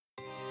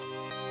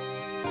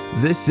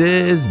This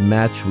is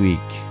Match Week.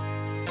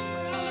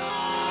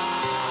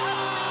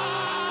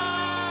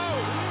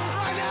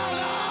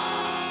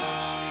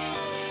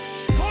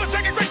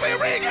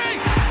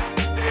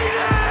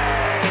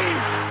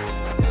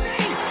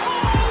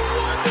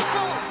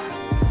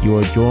 You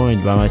are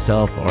joined by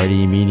myself,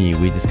 Artie Amini.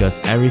 We discuss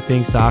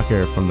everything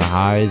soccer from the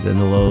highs and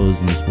the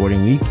lows in the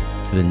sporting week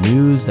to the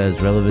news that is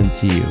relevant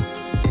to you.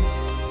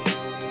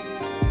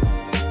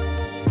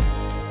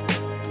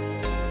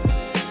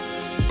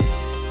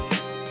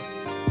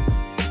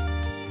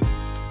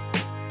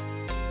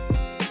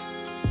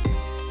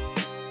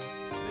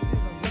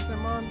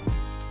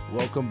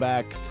 Welcome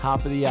back,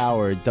 top of the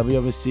hour,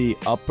 WMSC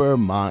Upper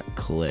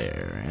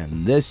Montclair,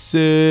 and this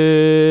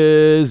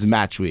is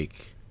Match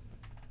Week.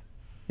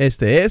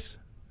 Este es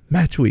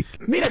Match Week.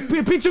 Thank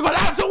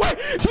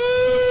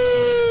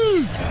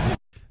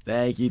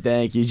you,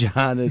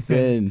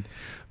 Jonathan.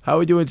 How are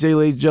we doing today,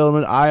 ladies and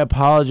gentlemen? I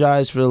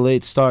apologize for the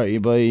late start,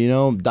 but you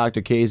know,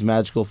 Dr. K's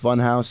Magical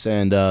Funhouse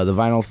and the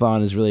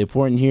Vinyl-thon is really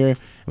important here,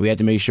 and we have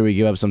to make sure we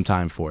give up some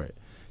time for it.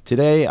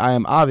 Today, I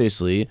am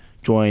obviously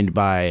joined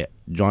by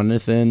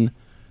Jonathan,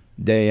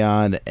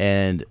 Dayan,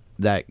 and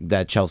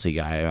that Chelsea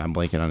guy. I'm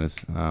blanking on his...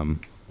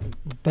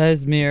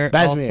 Besmir,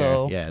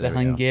 also yeah, the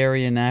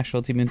Hungarian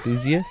national team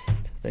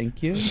enthusiast.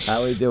 Thank you.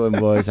 How we doing,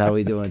 boys? How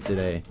we doing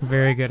today?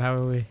 Very good. How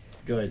are we?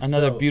 Good.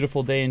 Another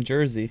beautiful day in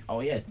Jersey.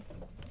 Oh, yeah.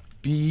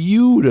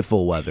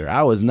 Beautiful weather.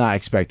 I was not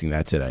expecting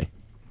that today.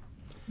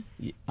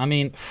 I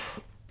mean,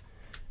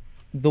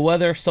 the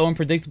weather so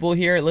unpredictable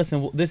here.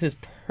 Listen, this is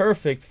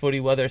perfect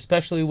footy weather,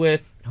 especially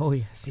with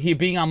he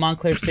being on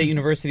Montclair State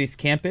University's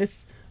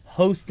campus,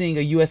 hosting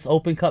a U.S.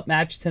 Open Cup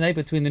match tonight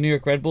between the New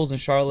York Red Bulls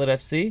and Charlotte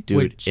FC. Dude,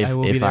 which I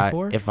will be there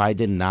for. If I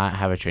did not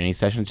have a training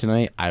session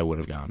tonight, I would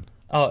have gone.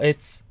 Oh,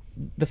 it's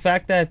the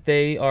fact that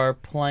they are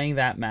playing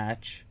that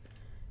match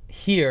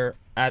here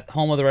at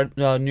home of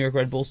the New York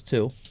Red Bulls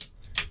too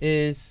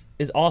is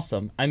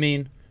awesome. I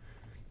mean,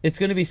 it's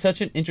going to be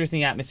such an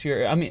interesting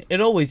atmosphere. I mean,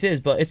 it always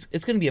is, but it's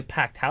going to be a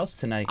packed house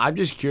tonight. I'm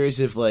just curious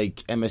if like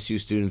MSU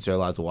students are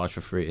allowed to watch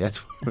for free. That's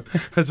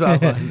what I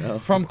want to know.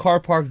 From Car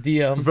Park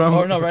DM.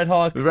 Red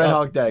Hawk. Red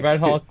Hawk Deck. Red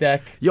Hawk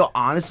Deck. Yo,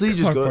 honestly,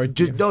 just go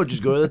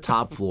to the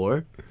top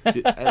floor.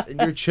 And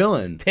you're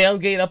chilling.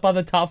 Tailgate up on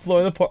the top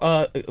floor of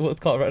the what's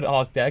called Red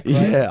Hawk Deck. Right?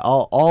 Yeah,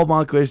 all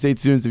Montclair State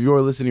students, if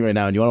you're listening right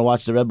now and you want to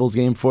watch the Red Bulls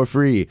game for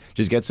free,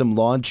 just get some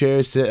lawn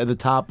chairs, sit at the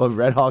top of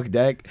Red Hawk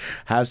Deck,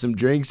 have some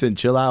drinks, and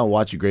chill out and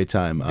watch a great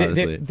time.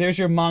 Honestly, there's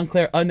your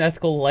Montclair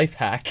unethical life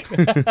hack.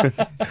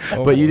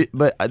 But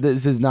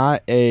this is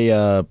not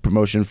a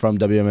promotion from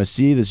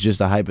WMSC. This is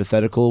just a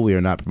hypothetical. We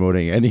are not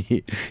promoting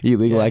any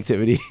illegal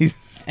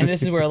activities. And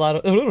this is where a lot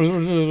of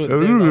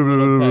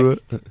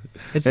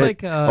it's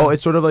like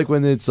it's sort of like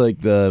when it's like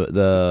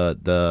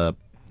the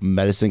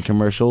medicine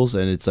commercials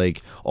and it's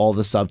like all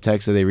the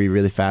subtext that they read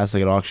really fast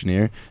like an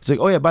auctioneer. It's like,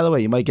 oh yeah, by the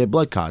way, you might get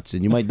blood cuts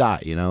and you might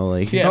die, you know,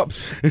 like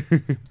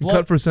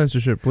Cut for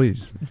censorship,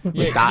 please.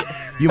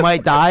 you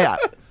might die.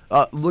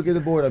 Look at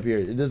the board up here.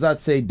 It does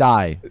not say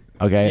die.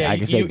 Okay, I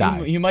can say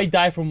die. You might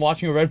die from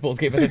watching a Red Bulls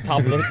game at the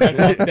top of the Red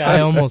Hawk Deck. I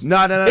almost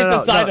No. It's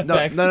a side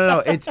effect.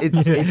 No.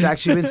 It's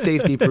actually been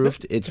safety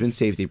proofed. It's been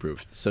safety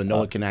proofed, so no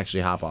one can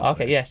actually hop off.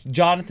 Okay, yes.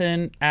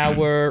 Jonathan,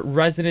 our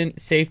resident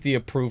safety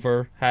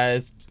approver,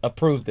 has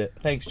approved it.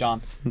 Thanks,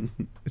 John.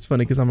 It's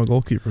funny because I'm a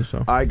goalkeeper,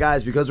 so. All right,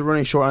 guys, because we're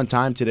running short on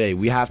time today,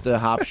 we have to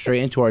hop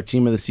straight into our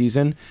team of the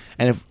season.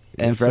 And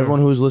for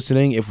everyone who's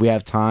listening, if we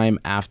have time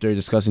after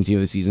discussing team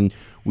of the season,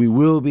 we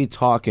will be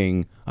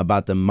talking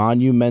about the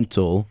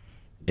monumental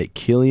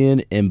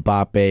Kylian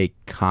Mbappe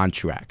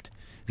contract.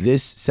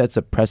 This sets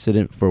a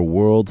precedent for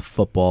world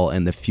football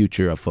and the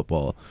future of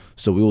football.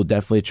 So we will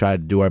definitely try to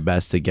do our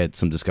best to get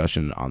some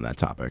discussion on that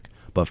topic.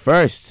 But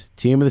first,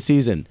 team of the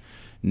season.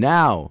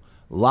 Now,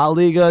 La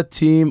Liga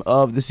team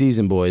of the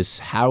season, boys.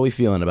 How are we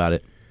feeling about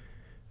it?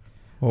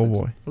 Oh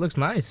boy, it looks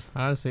nice.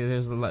 Honestly,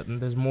 there's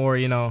more,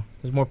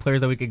 there's more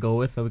players that we could go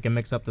with, that we can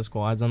mix up the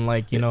squads.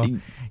 Unlike, your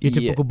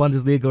typical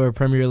Bundesliga or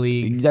Premier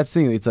League. That's the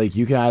thing. It's like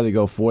you can either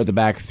go 4 at the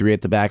back, 3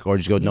 at the back, or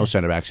just go no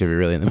center backs if you're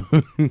really in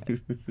the mood.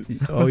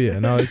 Oh yeah,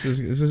 no, this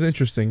is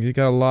interesting. You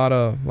got a lot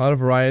of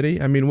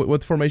variety. I mean,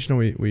 what formation are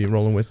we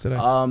rolling with today?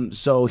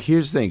 So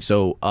here's the thing.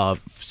 So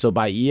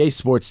by EA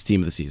Sports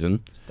team of the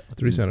season,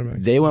 3 center backs.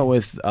 They went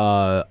with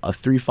a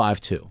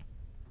 3-5-2.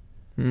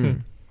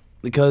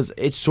 Because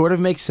it sort of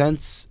makes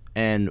sense,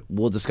 and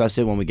we'll discuss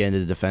it when we get into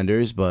the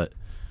defenders, but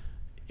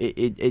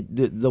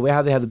the way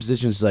how they have the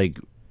positions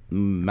like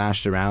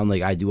mashed around,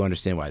 like I do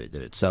understand why they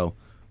did it. So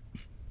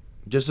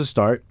just to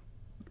start,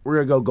 we're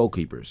going to go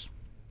goalkeepers.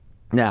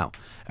 Now,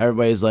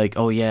 everybody's like,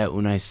 oh yeah,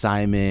 Unai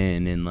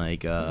Simon and like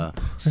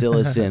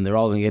Silesen, they're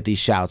all going to get these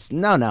shouts.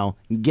 No,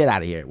 get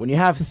out of here. When you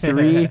have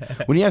three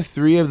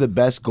of the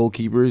best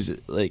goalkeepers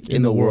like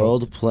in the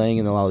world playing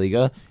in the La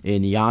Liga,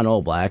 in Jan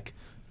Oblak,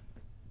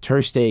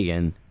 Ter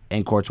Stegen,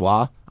 and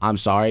Courtois, I'm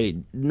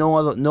sorry, no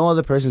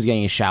other person's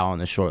getting a shout on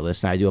the short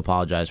list, and I do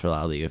apologize for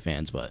La Liga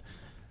fans, but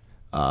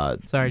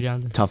Sorry,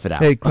 Jonathan. tough it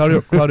out. Hey,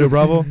 Claudio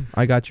Bravo,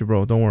 I got you,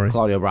 bro. Don't worry.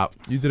 Claudio Bravo.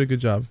 You did a good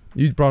job.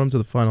 You brought him to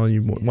the final. And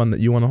you won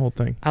the whole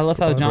thing. I love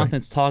how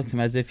Jonathan's talking to him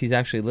as if he's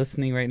actually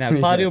listening right now.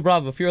 Claudio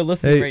Bravo, if you're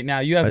listening right now,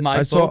 you have my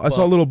I saw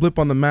a little blip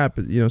on the map,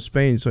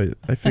 Spain, so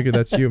I figured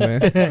that's you,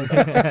 man.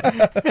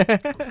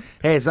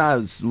 Hey, it's not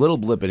a little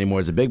blip anymore.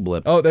 It's a big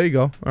blip. Oh, there you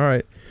go. All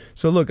right.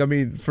 So look, I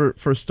mean,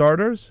 for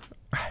starters,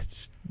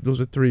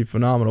 those are three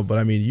phenomenal. But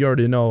I mean, you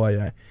already know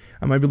I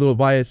might be a little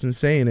biased in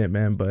saying it,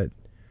 man. But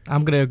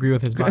I'm gonna agree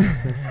with his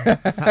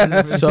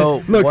biasness.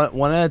 So look,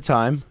 one at a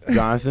time.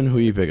 Jonathan, who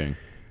are you picking?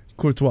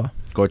 Courtois,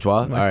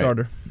 My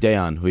starter.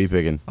 Dayon, who are you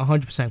picking?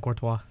 100%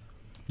 Courtois.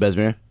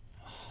 Besmir?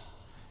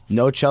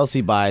 No Chelsea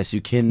bias.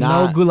 You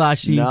cannot. No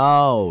Gulashi.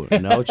 No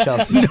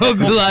Chelsea. No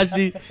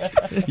Gulashi.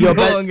 Yo,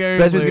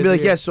 Besmir's gonna be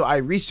like, yeah. So I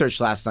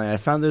researched last night. I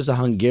found there's a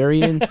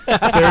Hungarian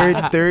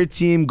third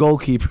team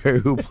goalkeeper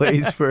who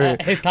plays for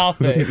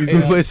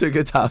Getafe.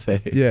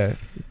 Yeah.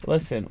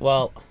 Listen,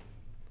 well,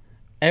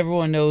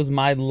 everyone knows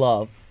my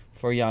love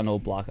for Jan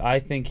Oblak. I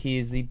think he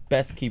is the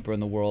best keeper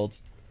in the world.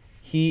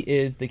 He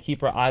is the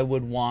keeper I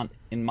would want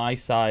in my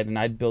side, and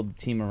I'd build the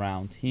team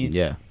around.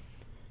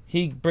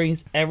 He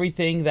brings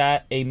everything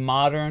that a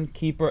modern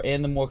keeper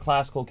and the more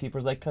classical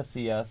keepers like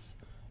Casillas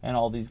and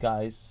all these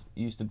guys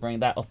used to bring,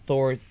 that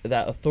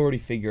authority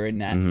figure in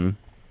net. Mm-hmm.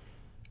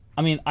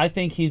 I mean, I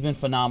think he's been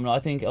phenomenal. I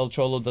think El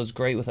Cholo does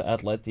great with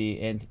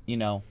Atleti, and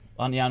Jan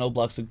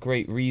Oblak's a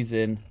great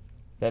reason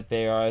that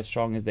they are as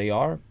strong as they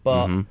are.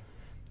 But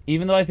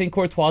even though I think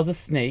Courtois is a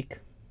snake,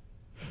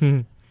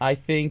 I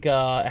think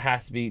it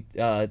has to be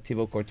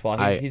Thibaut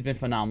Courtois. He's been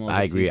phenomenal.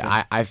 I agree.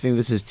 I think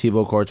this is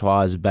Thibaut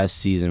Courtois' best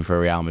season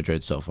for Real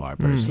Madrid so far,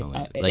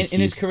 personally.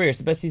 In his career, it's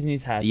the best season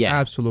he's had. Yeah,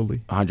 absolutely,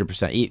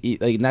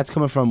 100%. And that's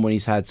coming from when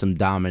he's had some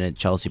dominant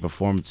Chelsea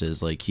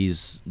performances. Like,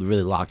 he's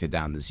really locked it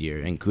down this year,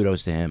 and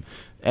kudos to him.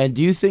 And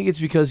do you think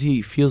it's because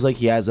he feels like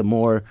he has a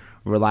more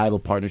reliable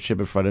partnership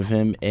in front of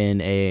him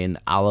in an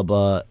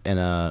Alaba and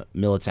a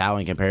Militao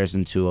in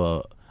comparison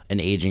to an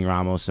aging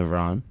Ramos and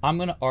Varane? I'm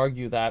going to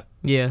argue that.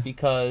 Yeah.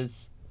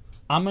 Because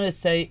I'm going to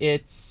say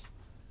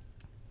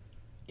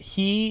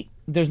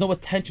there's no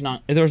attention on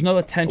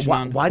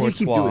Why do you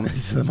keep doing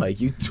this to the mic?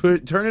 You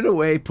turn it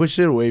away, push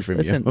it away from you.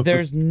 Listen,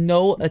 there's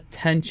no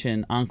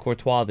attention on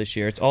Courtois this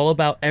year. It's all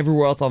about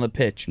everywhere else on the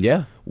pitch.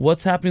 Yeah.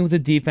 What's happening with the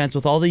defense,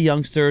 with all the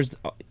youngsters?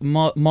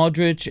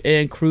 Modric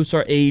and Kroos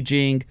are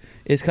aging.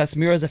 Is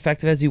Casemiro as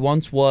effective as he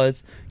once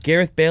was?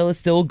 Gareth Bale is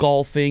still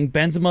golfing.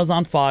 Benzema's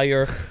on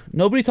fire.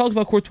 Nobody talks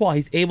about Courtois.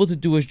 He's able to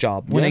do his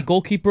job. When a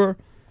goalkeeper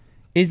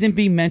isn't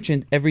being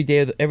mentioned every day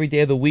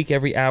of the week,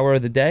 every hour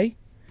of the day,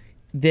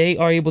 they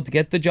are able to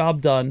get the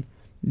job done,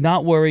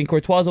 not worrying.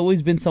 Courtois has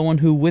always been someone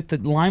who, with the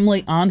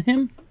limelight on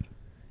him,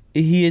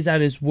 he is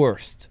at his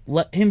worst.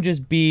 Let him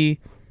just be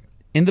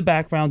in the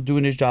background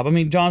doing his job. I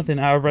mean, Jonathan,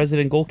 our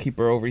resident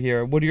goalkeeper over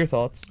here, what are your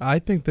thoughts? I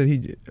think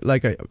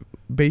that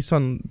based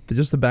on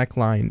just the back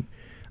line,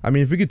 I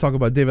mean, if we could talk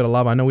about David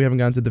Alaba, I know we haven't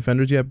gotten to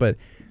defenders yet, but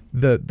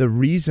the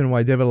reason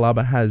why David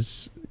Alaba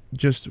has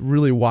just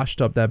really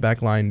washed up that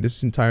back line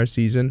this entire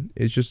season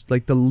is just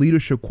like the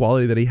leadership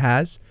quality that he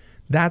has.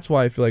 That's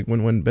why I feel like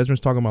when Besmer's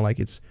talking about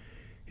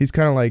he's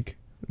kind of like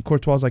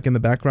Courtois like in the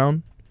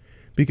background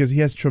because he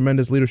has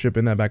tremendous leadership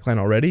in that back line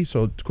already.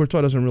 So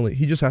Courtois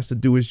he just has to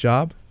do his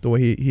job the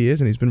way he is,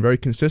 and he's been very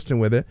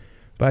consistent with it.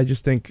 But I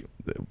just think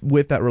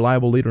with that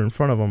reliable leader in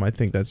front of him, I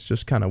think that's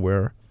just kind of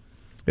where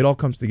it all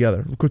comes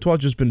together. Courtois has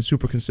just been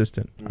super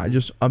consistent.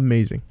 Just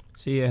amazing.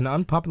 See, an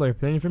unpopular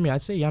opinion for me,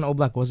 I'd say Jan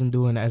Oblak wasn't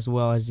doing as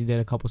well as he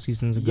did a couple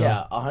seasons ago.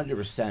 Yeah,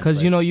 100%.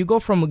 Because you go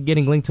from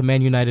getting linked to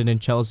Man United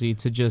and Chelsea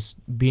to just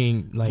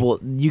being like. Well,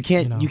 you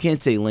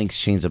can't say links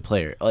change a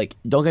player. Like,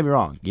 don't get me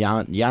wrong,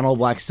 Jan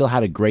Oblak still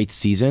had a great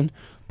season,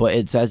 but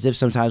it's as if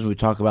sometimes when we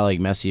talk about like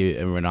Messi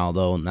and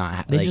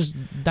Ronaldo, they just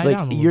die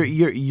down.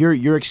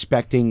 You're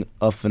expecting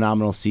a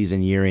phenomenal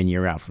season year in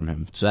year out from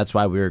him. So that's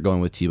why we were going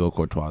with Thibaut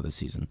Courtois this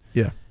season.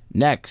 Yeah.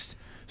 Next,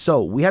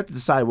 so we have to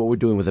decide what we're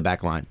doing with the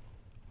back line.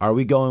 Are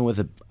we going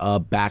with a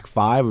back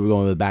five? Are we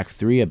going with a back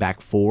three, a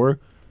back four?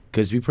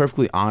 Because to be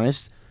perfectly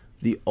honest,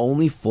 the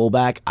only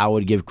fullback I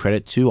would give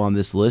credit to on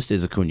this list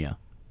is Acuna,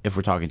 if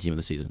we're talking team of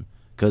the season.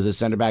 Because the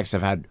center backs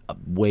have had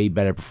way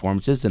better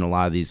performances than a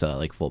lot of these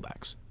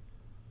fullbacks.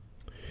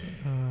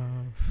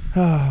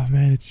 Oh,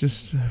 man, it's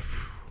just...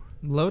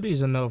 Lodi's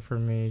a no for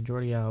me.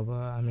 Jordi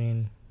Alba, I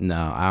mean... No,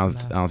 I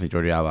don't think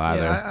Jordi Alba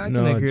either. Yeah, I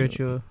can agree with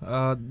you.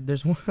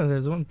 There's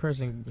one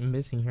person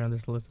missing here on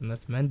this list, and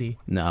that's Mendy.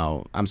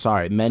 No, I'm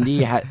sorry.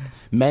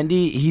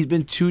 Mendy, he's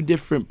been two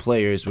different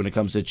players when it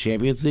comes to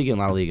Champions League and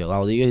La Liga.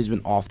 La Liga, he's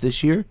been off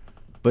this year,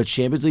 but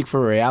Champions League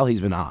for Real, he's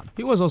been on.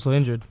 He was also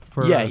injured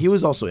for he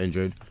was also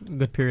injured. A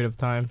good period of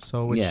time,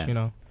 so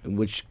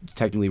which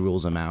technically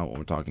rules him out when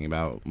we're talking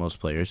about most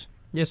players.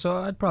 Yeah, so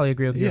I'd probably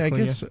agree with you. Yeah, I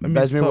guess. I mean,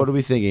 Besmir, what are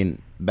we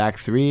thinking? Back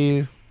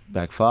three,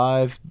 back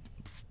five,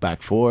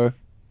 back four?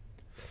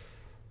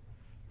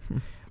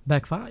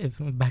 Back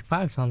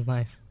five sounds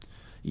nice.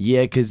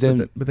 Yeah, because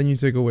then... But then you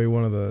take away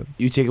one of the...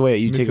 You take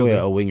away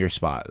a winger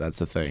spot. That's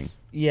the thing.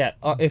 Yeah,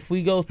 if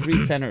we go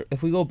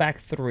back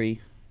three,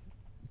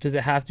 Does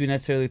it have to be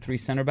necessarily 3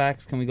 center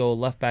backs? Can we go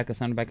left back, a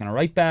center back, and a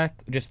right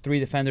back? Just 3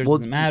 defenders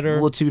doesn't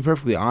matter. Well, to be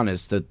perfectly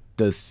honest,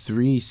 the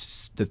three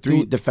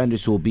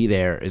defenders who will be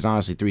there is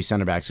honestly 3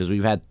 center backs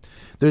because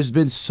there's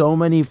been so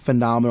many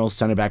phenomenal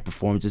center back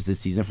performances this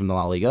season from the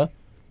La Liga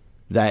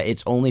that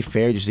it's only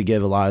fair just to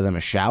give a lot of them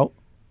a shout.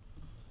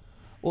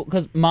 Well,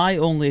 because my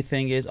only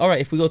thing is, all right,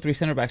 if we go 3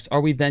 center backs,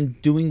 are we then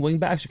doing wing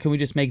backs, or can we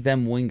just make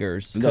them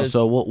wingers? No,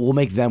 so we'll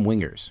make them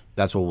wingers.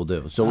 That's what we'll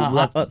do. So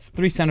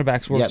 3 center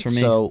backs works for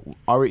me.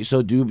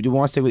 So do you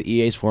want to stick with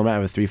EA's format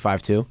of a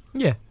 3-5-2?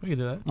 Yeah, we can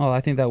do that. Oh,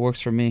 I think that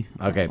works for me.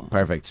 Okay,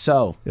 perfect.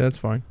 So Yeah, that's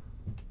fine.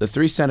 the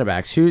 3 center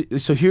backs.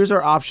 Here's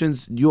our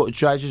options. I'm gonna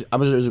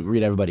just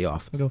read everybody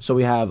off. Go. So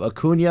we have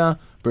Acuna,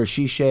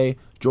 Berchiche,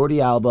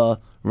 Jordi Alba,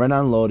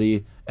 Renan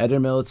Lodi, Eder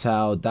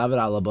Militao, David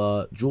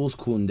Alaba, Jules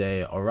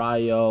Koundé,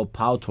 Araujo,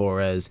 Pau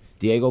Torres,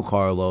 Diego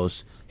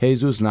Carlos,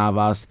 Jesus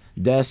Navas,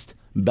 Dest,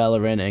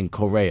 Bellerin, and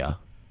Correa.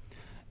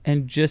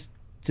 And just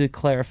to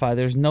clarify,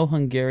 there's no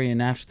Hungarian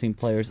national team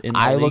players in La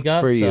I Liga. looked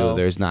for so you.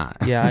 There's not.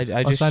 Yeah,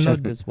 I just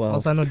checked as well.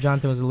 Also, I know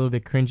Jonathan was a little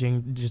bit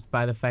cringing just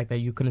by the fact that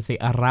you couldn't say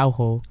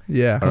Araujo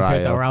Yeah.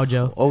 compared to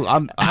Araujo. Oh,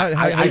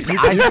 I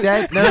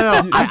said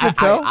no. I could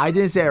tell. I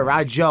didn't say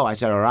Araujo. I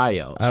said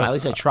Araujo. So at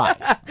least I tried.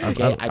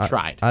 Okay, I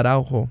tried.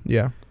 Araujo,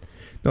 yeah.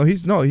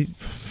 He's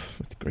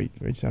it's great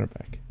center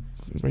back.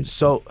 Great.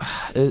 So,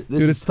 Dude,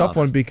 it's a tough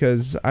one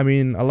because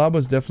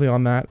Alaba's definitely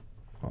on that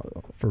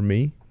for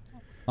me.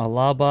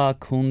 Alaba,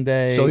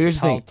 Koundé. So here's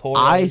the thing.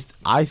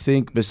 Torres. I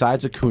think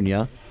besides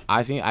Acuna,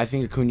 I think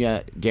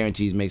Acuna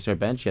guarantees makes our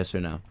bench. Yes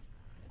or no?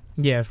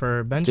 Yeah,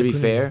 for bench. To be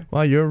Acuna. fair,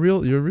 Wow, you're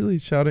really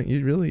shouting.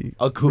 You're really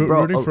bro,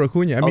 rooting for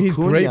Acuna. He's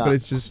great, but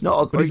it's just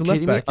no. but he's a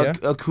left back. Yeah.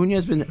 Acuna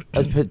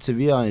has put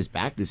Sevilla on his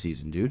back this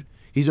season, dude.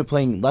 He's been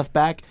playing left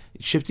back,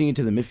 shifting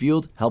into the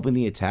midfield, helping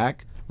the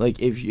attack. Like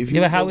if you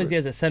Yeah, but how is he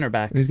as a center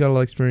back? And he's got a lot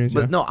of experience. But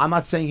yeah. no, I'm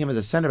not saying him as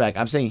a center back.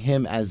 I'm saying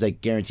him as like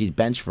guaranteed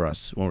bench for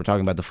us when we're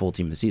talking about the full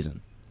team of the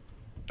season.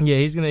 Yeah,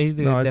 he's gonna.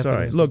 No, it's all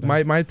right. Look,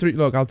 my 3.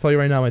 Look, I'll tell you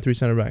right now, my 3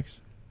 center backs.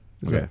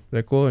 Okay.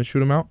 They're cool and shoot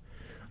them out.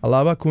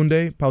 Alaba,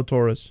 Koundé, Pau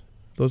Torres.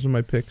 Those are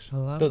my picks.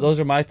 Those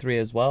are my 3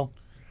 as well.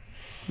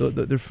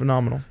 They're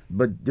phenomenal.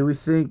 But do we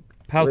think?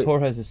 Pau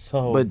Torres is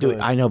so But good.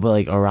 I know, but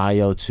like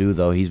Araujo too,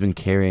 though he's been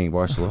carrying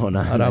Barcelona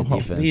on that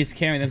defense. He's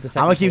carrying them to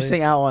second I'm gonna keep place.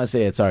 saying I don't want to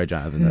say it. Sorry,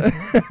 Jonathan.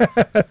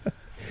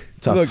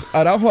 Tough. Look,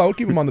 Araujo, I would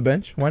keep him on the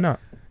bench. Why not?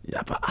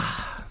 Yeah, but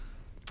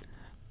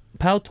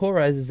Pau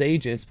Torres'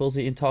 age is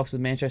supposedly in talks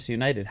with Manchester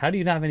United. How do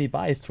you not have any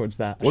bias towards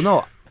that? well,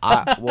 no.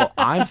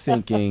 I'm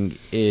thinking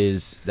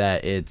is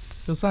that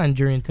it's. He'll sign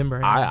Jurriën Timber.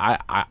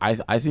 I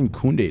think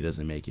Koundé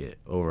doesn't make it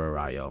over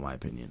Araujo, in my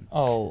opinion.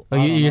 Oh,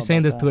 Oh, you're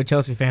saying this to a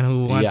Chelsea fan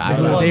who wants Yeah, I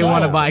know. they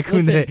want to No. buy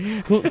Koundé.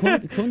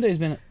 Koundé's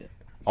been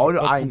Oh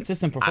no, a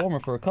consistent performer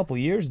for a couple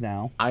years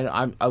now.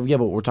 yeah,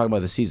 but we're talking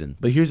about the season.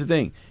 But here's the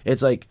thing: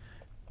 it's like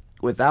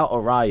without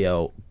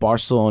Araujo,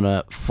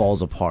 Barcelona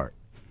falls apart.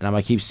 And I'm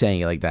gonna keep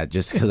saying it like that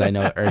just because I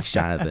know it irks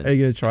Jonathan. Are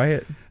you gonna try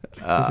it?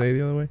 To say it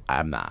the other way?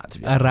 I'm not. To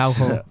be honest.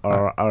 Araujo.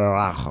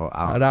 Araujo.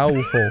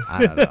 Araujo.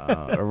 I don't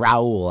know.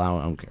 Raul.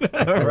 I don't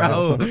care.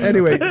 Araujo.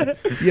 Anyway,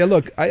 yeah.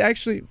 Look, I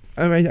see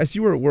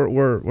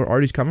where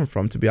Artie's coming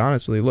from. To be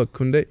honest with you, look,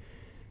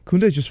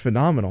 Koundé's just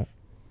phenomenal.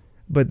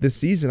 But this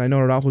season, I know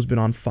Araujo's been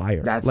on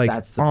fire. That's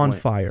the on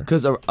point. fire.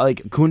 Because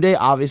like Koundé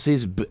obviously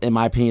is, in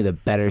my opinion, the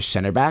better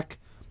center back.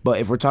 But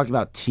if we're talking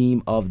about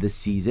team of the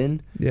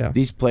season, Yeah.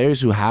 these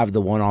players who have the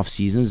one-off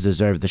seasons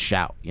deserve the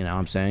shout. You know what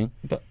I'm saying?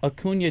 But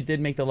Acuna did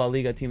make the La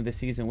Liga team of the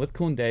season with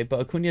Koundé, but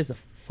Acuna is a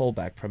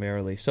fullback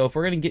primarily. So if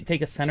we're gonna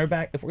take a center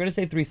back, if we're gonna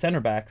say 3 center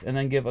backs and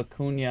then give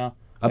Acuna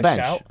a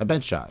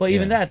bench shot. But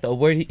even that though,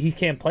 where he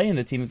can't play in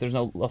the team if there's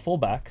no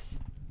fullbacks.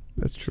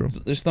 That's true.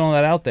 Just throwing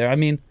that out there. I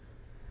mean,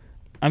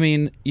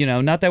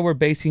 not that we're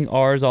basing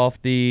ours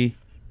off the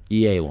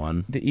EA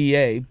one. the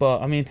EA,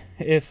 but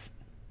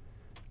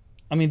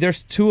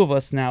there's 2 of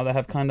us now that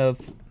have kind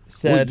of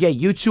said Well, yeah,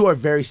 you two are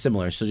very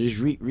similar. So just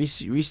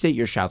restate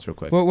your shouts real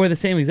quick. we're the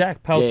same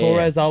exact. Pau Yeah.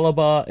 Torres,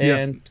 Alaba, Yeah.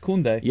 and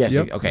Koundé. Yes.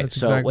 Yep, Okay. that's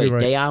So exactly wait,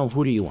 right. Dayan,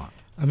 who do you want?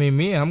 I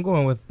mean, I'm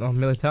going with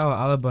Militao,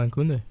 Alaba, and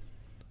Koundé.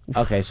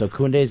 Okay, so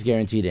Koundé is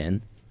guaranteed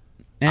in.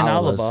 And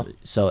Alaba's- Alaba.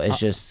 So it's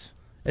just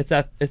It's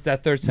that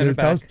third center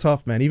back. Militao's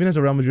tough, man. Even as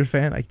a Real Madrid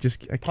fan, I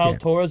Pau can't.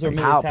 Torres or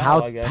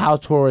Militao, I guess. Pau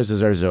Torres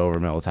deserves it over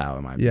Militao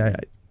in my opinion.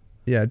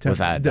 Yeah.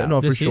 Without a doubt.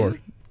 No, for This sure.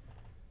 season?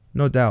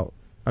 No doubt.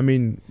 I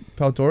mean,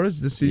 Pau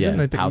Torres this season.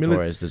 Yeah, I think Pau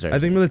Torres deserves I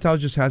think it. Militao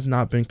just has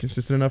not been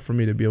consistent enough for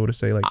me to be able to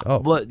say like,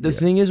 But the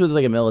thing is with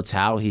like a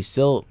Militao, he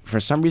still for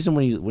some reason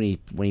when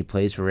he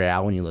plays for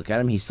Real, when you look at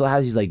him, he still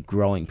has these like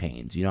growing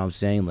pains. You know what I'm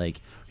saying?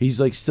 Like he's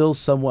like still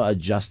somewhat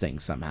adjusting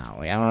somehow.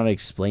 Like I don't know how to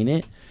explain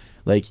it.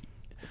 Like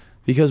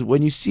because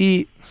when you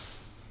see,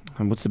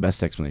 what's the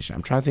best explanation?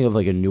 I'm trying to think of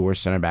like a newer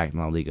center back in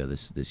La Liga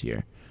this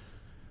year.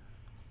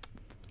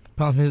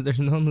 Problem is, there's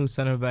no new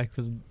center back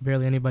because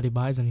barely anybody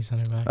buys any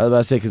center backs. I was about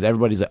to say because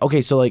everybody's like,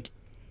 okay, so like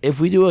if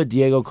we do a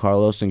Diego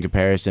Carlos in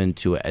comparison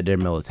to Eder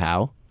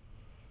Militao,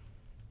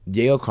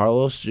 Diego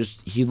Carlos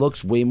he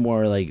looks way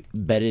more like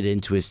bedded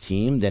into his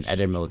team than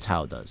Eder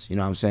Militao does. You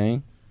know what I'm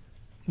saying?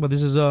 But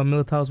this is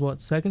Militao's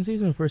what, second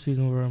season or first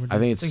season with Real Madrid? I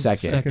think it's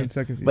second.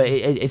 Second season. But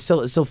it's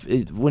still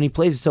when he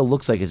plays, it still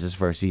looks like it's his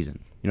first season.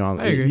 You know,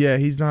 I agree. Yeah,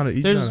 he's not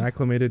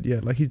acclimated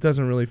yet. Like he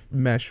doesn't really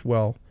mesh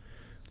well.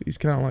 He's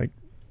kind of like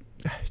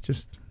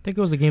just. I think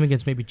it was a game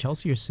against maybe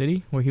Chelsea or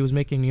City where he was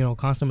making,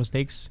 constant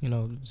mistakes,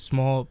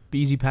 small,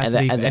 easy passes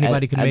that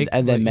anybody could make.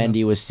 And then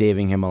Mendy was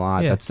saving him a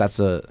lot. Yeah. That's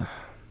a.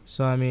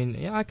 So, I mean,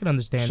 yeah, I can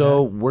understand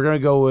So, that. we're going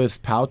to go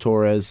with Pau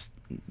Torres,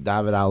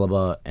 David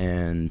Alaba,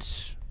 and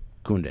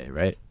Koundé,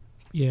 right?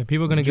 Yeah,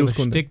 people are going to give a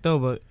Jules Koundé. shtick, though,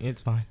 but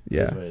it's fine.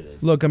 Yeah. That's what it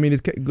is. Look, I mean,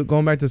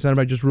 going back to the center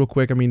back just real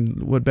quick. I mean,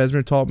 what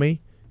Besmer taught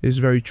me is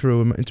very true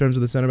in terms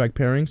of the center back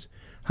pairings.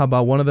 How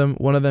about one of them?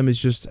 One of them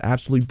is just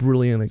absolutely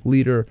brilliant, like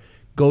leader,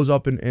 goes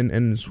up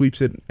and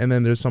sweeps it, and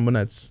then there's someone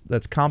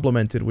that's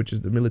complemented, which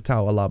is the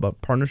Militao Alaba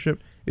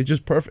partnership. It's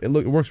just perfect.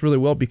 It works really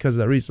well because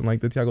of that reason, like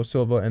the Thiago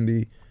Silva and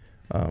the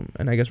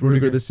and I guess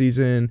Rudiger this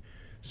season,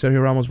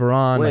 Sergio Ramos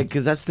Varane. Well,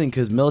 because that's the thing,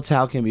 because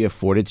Militao can be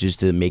afforded just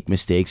to make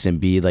mistakes and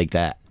be like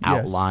that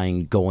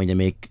outlying going to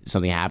make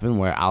something happen,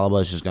 where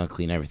Alaba is just going to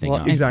clean everything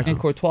up. Exactly. And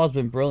Courtois has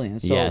been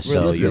brilliant. So,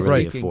 so you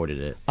really speaking, afforded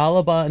it.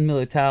 Alaba and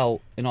Militao,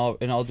 in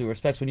all due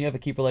respects, when you have a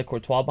keeper like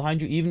Courtois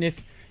behind you, even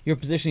if your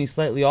positioning is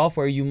slightly off,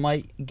 where you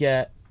might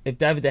get, if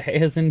David De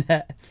Gea's in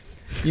that,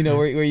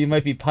 where you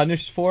might be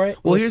punished for it.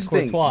 Well, here's the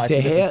thing. Courtois, De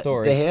it's a different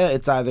story. Gea,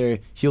 it's either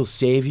he'll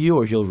save you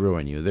or he'll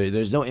ruin you.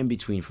 There's no in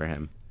between for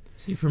him.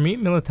 See, for me,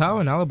 Militao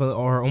and Alaba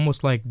are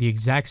almost like the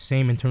exact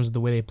same in terms of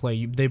the way they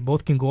play. They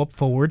both can go up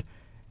forward.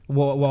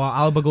 While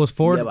Alaba goes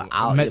forward,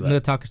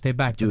 Militao can stay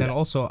back. But then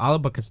also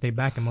Alaba could stay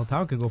back and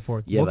Militao could go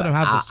forward. Yeah, both of them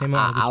have the same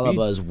amount of speed.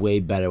 Alaba is way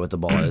better with the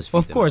ball at his feet. Well,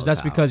 of course,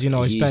 that's because he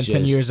spent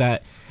 10 years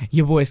at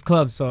your boy's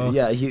club. So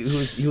yeah, he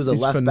was a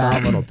He's left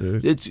phenomenal, back.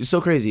 dude. It's so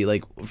crazy.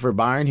 Like for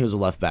Bayern, he was a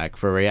left back.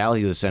 For Real,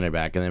 he was a center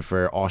back, and then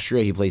for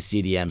Austria, he plays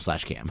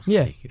CDM/cam.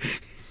 Yeah.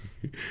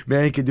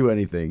 Man, he can do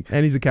anything.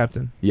 And he's a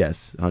captain.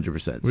 Yes,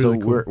 100%. Really so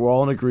cool. we're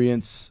all in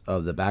agreement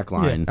of the back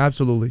line. Yeah,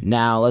 absolutely.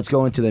 Now let's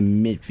go into the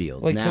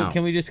midfield. Wait, now,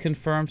 can we just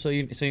confirm so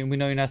we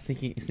know you're not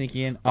sneaking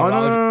in? Oh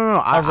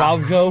no!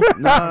 Araujo?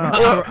 No.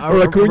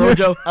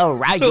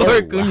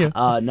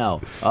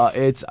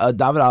 It's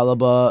David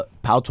Alaba,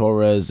 Pau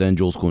Torres, and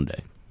Jules Koundé.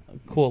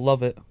 Cool,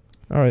 love it.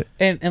 All right.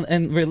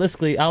 And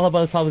realistically,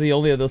 Alaba is probably the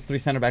only of those three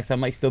center backs that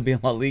might still be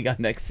in La Liga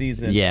next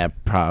season. Yeah,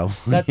 probably.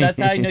 That's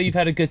how you know you've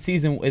had a good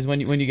season is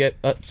when you get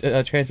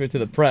transferred to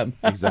the Prem.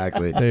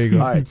 Exactly. There you go.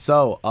 All right,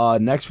 so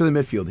next for the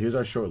midfield, here's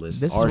our short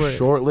list. Our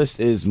short list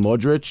is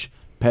Modric,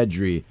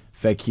 Pedri,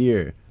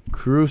 Fekir,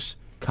 Cruz,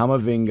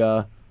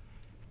 Camavinga,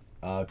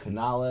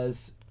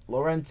 Canales,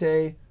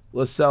 Llorente,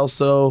 Lo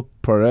Celso,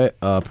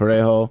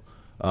 Parejo,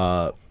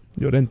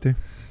 Llorente.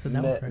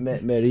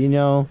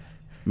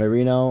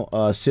 Merino,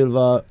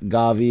 Silva,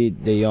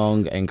 Gavi, De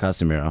Jong, and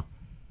Casemiro.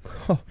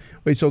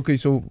 Wait, so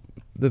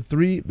the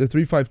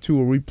 3-5-2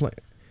 are we playing?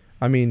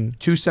 I mean,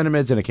 2 center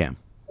mids and a cam.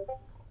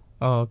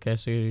 Oh, okay.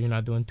 So you're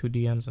not doing 2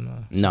 DMs and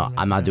a. No,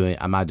 I'm not doing.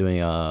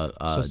 So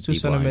it's 2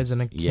 center mids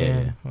and a cam.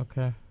 Yeah.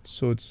 Okay.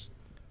 so it's.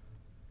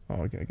 Oh,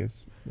 okay, I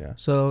guess. Yeah.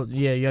 So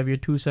yeah, you have your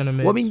 2 center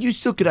mids. Well, I mean, you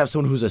still could have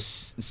someone who's a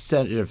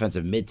center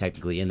defensive mid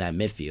technically in that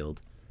midfield,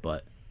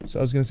 but. So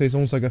I was gonna say it's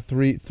almost like a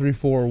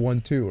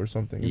 3-4-1-2 or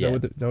something. Is that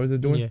what they're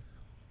doing? Yeah.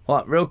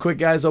 Hold on, real quick,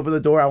 guys. Open the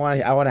door. I want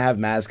to have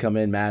Maz come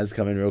in. Maz,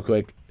 come in real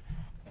quick.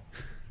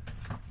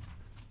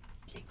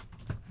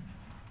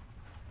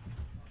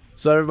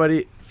 So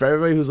for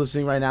everybody who's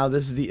listening right now,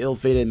 this is the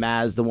ill-fated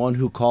Maz, the one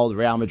who called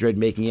Real Madrid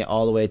making it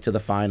all the way to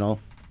the final.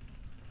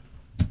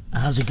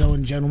 How's it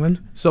going,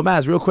 gentlemen? So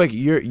Maz, real quick,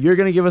 you're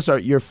gonna give us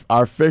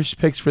our first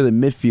picks for the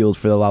midfield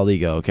for the La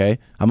Liga, okay?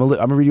 I'm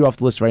gonna read you off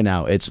the list right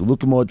now. It's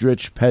Luka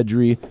Modric,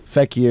 Pedri,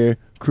 Fekir,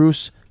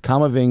 Cruz,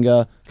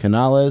 Camavinga,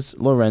 Canales,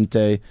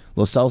 Llorente,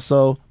 Lo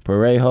Celso,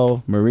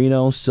 Parejo,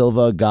 Merino,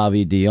 Silva,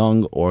 Gavi, De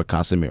Jong, or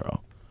Casemiro.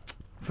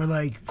 For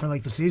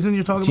the season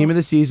you're talking Team about? of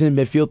the season,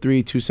 midfield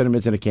 3, 2 center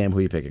mids and a cam. Who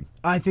are you picking?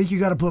 I think you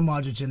got to put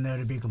Modric in there,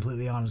 to be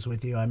completely honest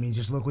with you. I mean,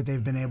 just look what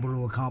they've been able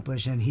to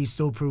accomplish, and he's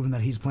still proven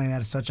that he's playing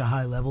at such a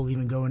high level,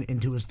 even going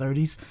into his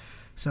 30s.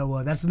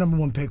 So that's the number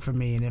 1 pick for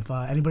me. And if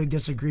anybody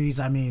disagrees,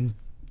 I mean,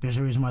 there's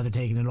a reason why they're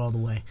taking it all the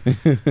way.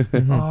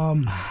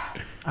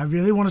 I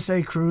really want to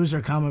say Cruz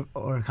or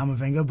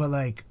Camavinga, but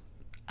I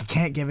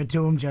can't give it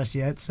to him just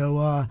yet.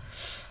 So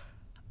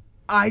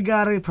I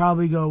gotta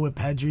probably go with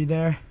Pedri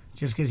there,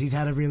 just because he's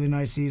had a really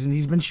nice season.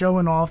 He's been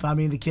showing off. I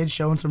mean, the kid's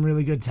showing some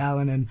really good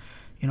talent, and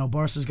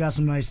Barca's got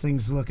some nice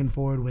things looking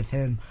forward with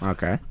him.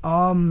 Okay.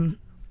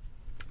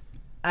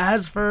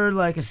 As for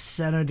a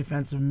center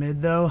defensive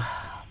mid, though,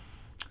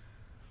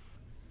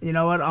 you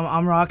know what?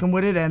 I'm rocking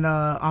with it, and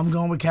I'm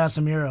going with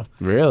Casemiro.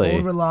 Really?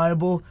 Old,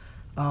 reliable.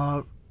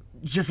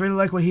 Just really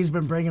like what he's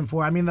been bringing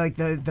for. I mean,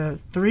 the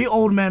 3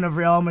 old men of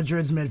Real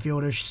Madrid's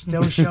midfield are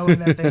still showing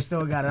that they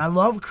still got it. I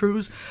love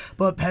Cruz,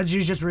 but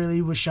Pedri just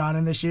really was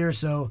shining this year,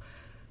 so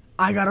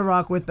I got to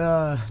rock with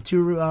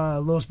 2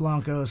 Los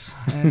Blancos,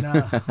 and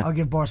I'll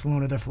give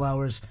Barcelona their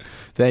flowers.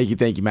 Thank you,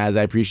 Maz.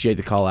 I appreciate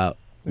the call out.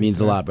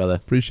 Means a lot, brother.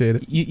 Appreciate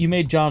it. You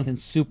made Jonathan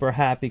super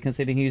happy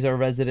considering he's our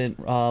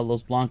resident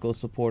Los Blancos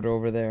supporter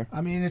over there.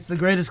 I mean, it's the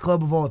greatest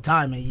club of all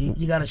time, man.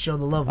 You got to show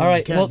the love. All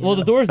right, well,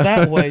 the door's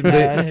that way,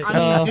 man.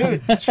 I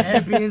mean, dude,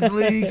 Champions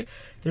Leagues.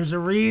 There's a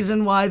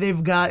reason why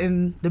they've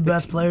gotten the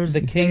best players.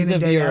 The kings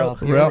of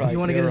Europe. You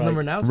want to get his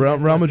number now?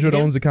 Real Madrid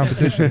owns the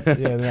competition.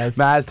 Yeah, nice.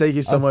 Maz, thank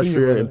you so much for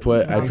your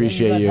input. I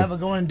appreciate you. Have a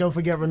go, and don't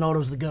forget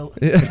Ronaldo's the GOAT.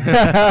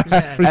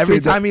 Every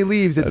time he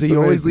leaves, he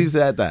always leaves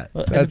it at that.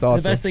 That's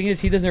awesome. The best thing is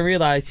he doesn't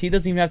realize he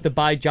doesn't even have to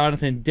buy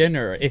Jonathan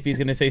dinner if he's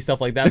going to say stuff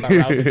like that about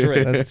Real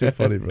Madrid. That's too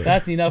funny, bro.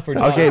 That's enough for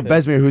Jonathan. Okay,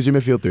 Besmir, who's your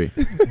midfield three?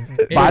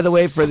 By the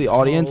way, for the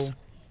audience,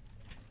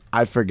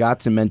 I forgot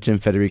to mention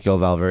Federico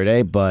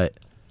Valverde, but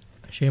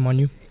shame on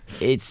you.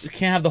 You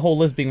can't have the whole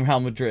list being Real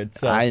Madrid.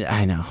 So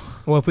I know.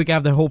 Well, if we could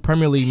have the whole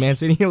Premier League, Man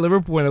City and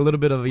Liverpool, and a little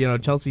bit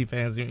of Chelsea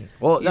fans.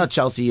 Well, not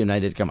Chelsea,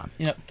 United. Come on.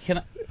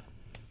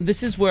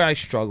 This is where I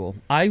struggle.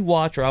 I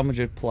watch Real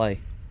Madrid play.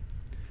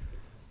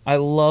 I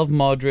love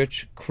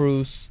Modric,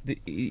 Kroos.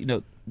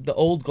 The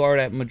old guard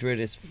at Madrid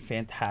is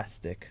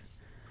fantastic.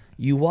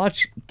 You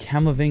watch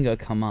Camavinga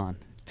come on,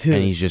 dude,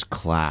 and he's just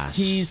class.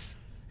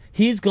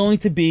 He's going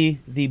to be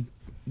the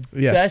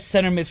best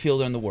center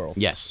midfielder in the world.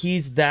 Yes,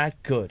 he's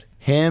that good.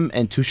 Him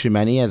and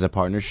Tchouaméni as a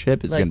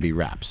partnership is going to be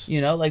raps.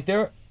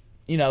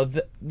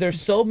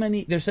 There's so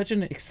many. There's such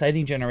an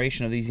exciting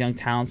generation of these young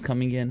talents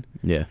coming in.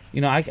 Yeah.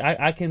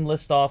 I can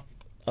list off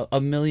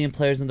a million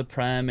players in the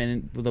Prem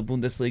and the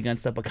Bundesliga and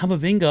stuff, but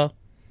Camavinga,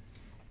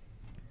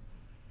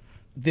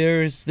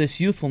 there's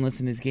this youthfulness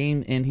in his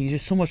game, and he's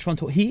just so much fun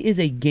to. He is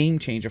a game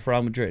changer for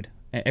Real Madrid.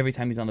 Every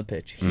time he's on the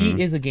pitch,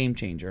 he is a game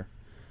changer.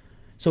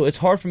 So it's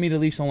hard for me to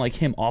leave someone like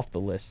him off the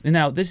list. And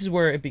now this is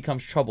where it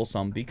becomes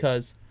troublesome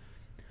because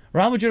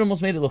Real Madrid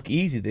almost made it look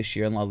easy this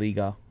year in La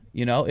Liga.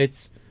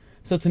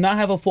 So to not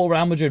have a full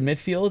Real Madrid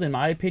midfield, in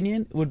my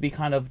opinion, would be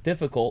kind of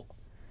difficult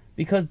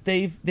because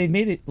they've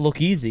made it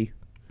look easy.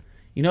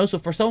 So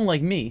for someone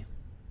like me,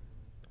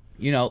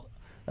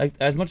 like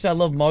as much as I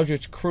love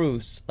Modric,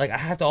 Kroos, like I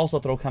have to also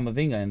throw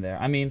Camavinga in there.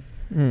 I mean,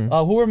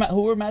 who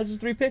were Maz's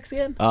 3 picks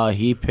again?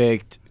 He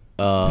picked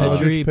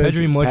Pedri,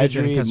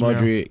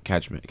 Modric,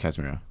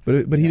 Casemiro.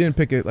 But he didn't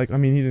pick it he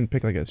didn't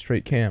pick like a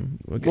straight cam.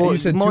 Well, you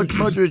said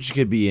Modric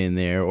could be in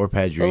there or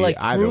Pedri. But like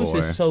either Kroos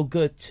is so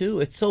good too.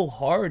 It's so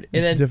hard.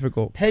 And it's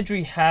difficult.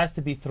 Pedri has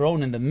to be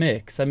thrown in the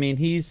mix. I mean,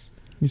 he's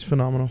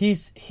phenomenal.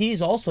 He's going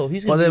to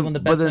be one of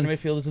the best center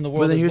midfielders in the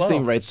world. But then here's the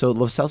thing, right? So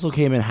Lo Celso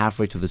came in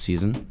halfway through the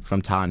season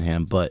from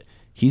Tottenham, but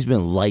he's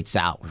been lights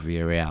out with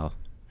Villarreal.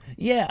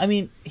 Yeah, I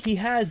mean, he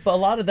has, but a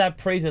lot of that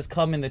praise has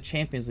come in the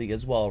Champions League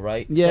as well,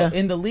 right? Yeah. So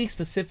in the league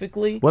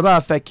specifically. What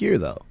about Fekir,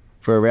 though,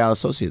 for Real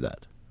Sociedad?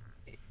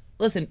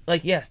 Listen,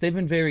 yes, they've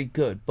been very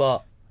good,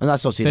 but... Not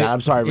Sociedad,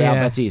 I'm sorry, Real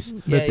Betis.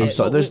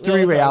 So there's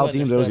 3 Real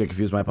teams, I always get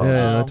confused, my apologies.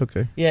 Yeah, that's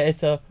okay. Yeah,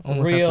 it's a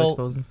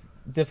real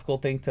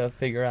difficult thing to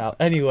figure out.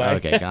 Anyway.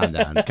 Okay, calm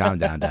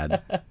down,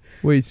 Dad.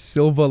 Wait,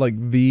 Silva,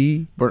 like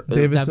the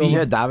David Silva?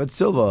 Yeah, David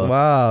Silva.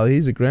 Wow,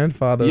 he's a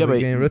grandfather of the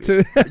game.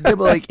 Yeah, but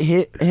like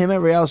him at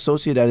Real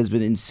Sociedad has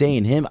been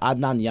insane. Him,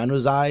 Adnan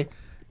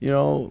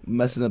Januzaj,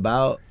 messing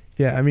about.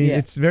 Yeah, I mean,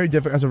 it's very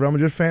difficult. As a Real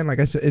Madrid fan, like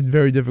I said, it's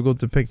very difficult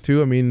to pick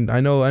two. I mean,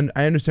 I know, and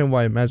I understand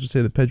why Maz would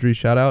say the Pedri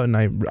shout out, and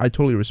I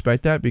totally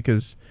respect that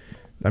because,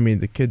 I mean,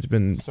 the kid's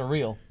been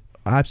surreal.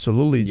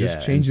 Absolutely,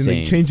 just changing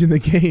the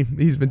game.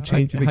 He's been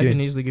changing the game. I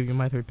can easily give you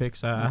my 3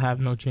 picks. I have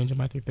no change in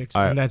my 3 picks,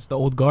 right. And that's the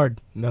old guard,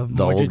 the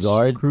Modric, old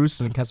guard, Kroos,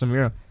 and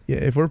Casemiro. Yeah,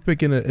 if we're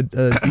picking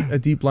a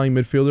deep lying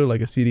midfielder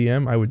like a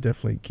CDM, I would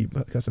definitely keep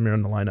Casemiro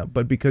in the lineup.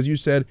 But because you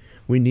said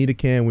we need a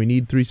cam, we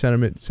need 3 center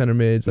mids, that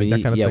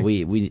kind of thing. Yeah,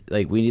 we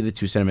need the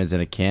 2 center mids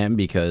and a cam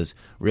because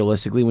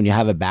realistically, when you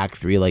have a back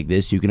 3 like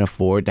this, you can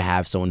afford to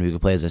have someone who can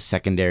play as a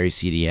secondary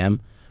CDM.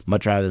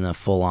 Much rather than a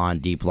full-on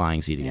deep-lying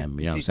CDM,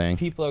 you know what I'm saying?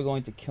 People are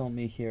going to kill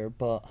me here,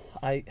 but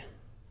I'm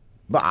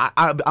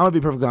going to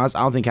be perfectly honest, I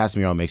don't think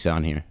Casemiro makes it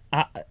on here.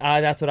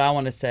 That's what I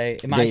want to say.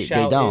 My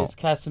shout is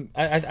Casemiro.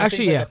 I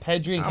think like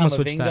Pedri and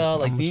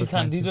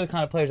Camavinga, these are the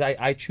kind of players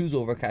I choose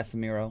over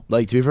Casemiro.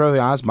 Like, to be perfectly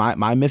honest,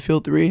 my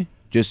midfield 3,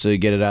 just to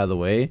get it out of the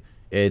way,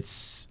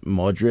 it's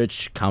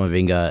Modric,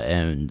 Camavinga,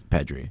 and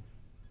Pedri.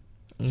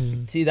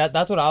 See,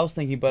 that's what I was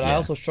thinking, but I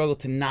also struggle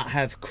to not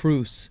have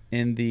Kroos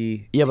in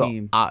the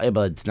team.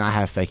 But to not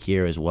have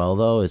Fekir as well,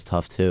 though, is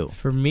tough, too.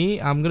 For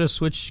me, I'm going to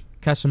switch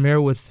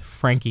Casemiro with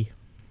Frankie.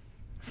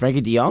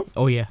 Frankie de Jong?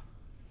 Oh, yeah.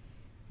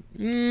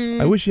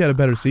 I wish he had a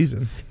better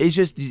season. It's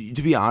just,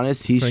 to be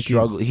honest, he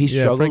struggled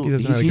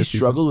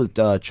with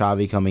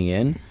Xavi coming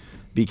in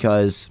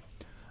because,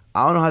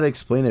 I don't know how to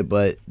explain it,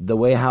 but the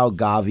way how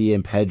Gavi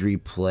and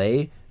Pedri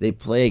play, they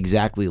play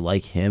exactly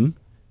like him,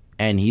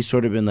 and he's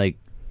sort of been, like,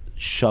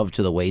 shoved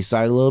to the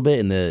wayside a little bit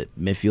in the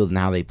midfield and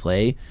how they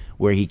play,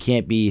 where he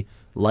can't be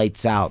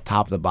lights out,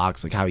 top of the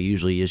box like how he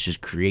usually is,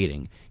 just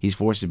creating. He's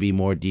forced to be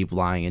more deep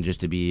lying and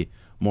just to be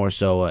more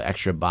so an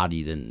extra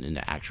body than an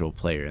actual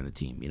player in the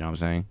team. You know what I'm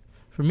saying?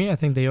 For me, I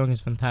think De Jong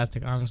is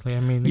fantastic, honestly. I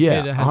mean, the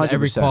kid has 100%.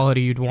 Every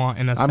quality you'd want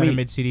in a center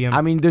mid CDM.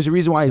 I mean, there's a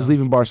reason why he's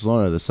leaving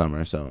Barcelona this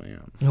summer, so,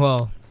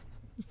 Well,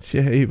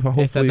 Yeah,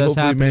 hopefully,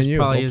 happen, Man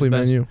U. Hopefully,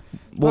 Man U.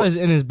 Well, it's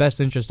in his best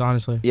interest,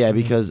 honestly. Yeah,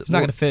 because it's not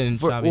going to fit in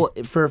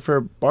Xavi.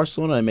 For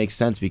Barcelona, it makes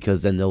sense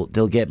because then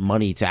they'll get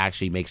money to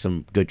actually make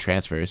some good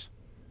transfers.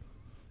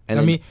 And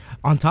I mean,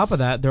 on top of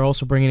that, they're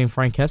also bringing in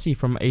Frank Kessie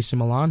from AC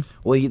Milan.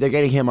 Well, they're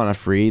getting him on a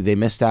free. They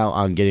missed out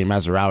on getting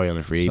Mazraoui on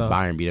the free. So,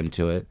 Bayern beat him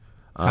to it.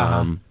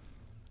 But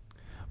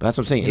that's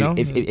what I'm saying.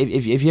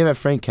 If you have a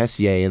Frank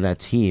Kessie in that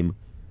team,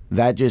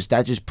 that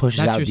just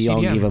pushes out De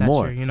Jong even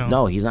more.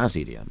 No, he's not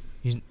CDM.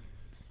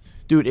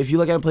 Dude, if you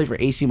look at him play for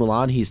AC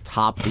Milan, he's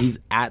top. He's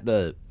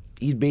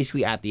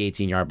basically at the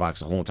 18-yard box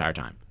the whole entire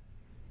time.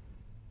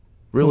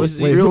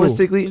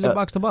 Realistically, who's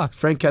box to box?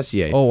 Frank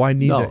Kessie. Oh, I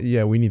need that.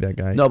 Yeah, we need that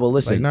guy. No, but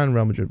listen, like, not in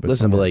Real Madrid. But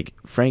listen, somewhere.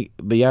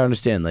 But I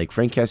understand. Like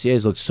Frank Kessie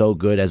has looked so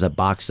good as a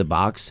box to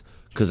box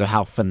because of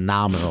how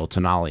phenomenal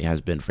Tonali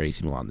has been for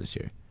AC Milan this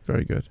year.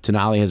 Very good.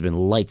 Tonali has been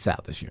lights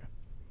out this year.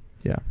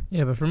 Yeah.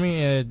 Yeah, but for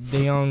me,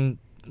 De Jong,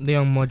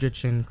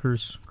 Modric, and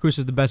Kroos. Kroos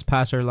is the best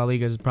passer La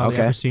Liga has probably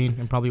ever seen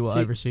and probably will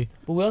ever see.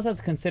 But we also have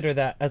to consider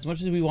that as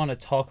much as we want to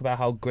talk about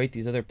how great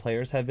these other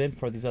players have been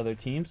for these other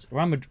teams,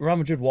 Real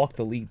Madrid walked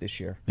the league this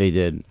year. They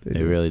did.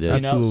 They really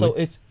did.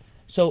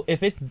 So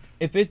if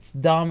it's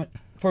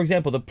for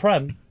example, the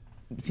Prem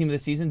team of the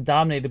season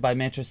dominated by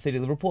Manchester City,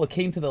 Liverpool. It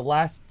came to the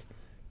last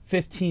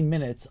 15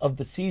 minutes of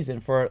the season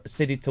for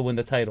City to win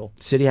the title.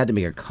 City had to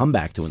make a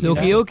comeback to win the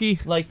title. Silky.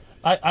 Like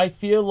I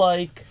feel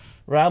like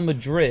Real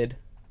Madrid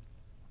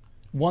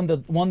won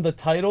the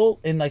title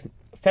in like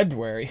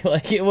February.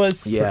 Like it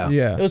was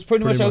it was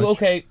pretty much like,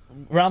 okay,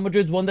 Real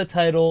Madrid's won the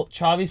title.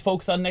 Xavi's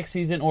focused on next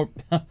season or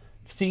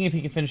seeing if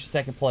he can finish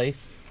second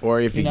place or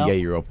if he can get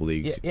Europa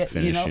League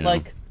finish.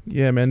 Like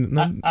yeah,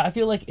 man. I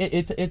feel like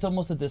it's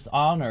almost a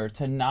dishonor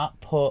to not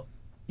put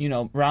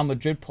Real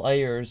Madrid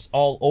players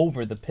all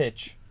over the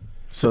pitch.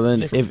 So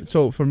then,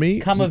 for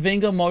me,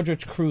 Camavinga,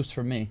 Modric, Kroos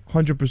for me.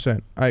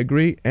 100%, I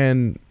agree,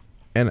 and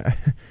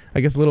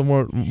I guess a little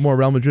more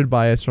Real Madrid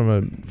bias from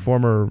a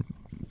former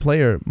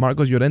player.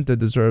 Marcos Llorente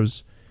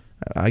deserves,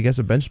 I guess,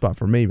 a bench spot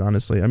for me.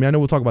 Honestly, I mean, I know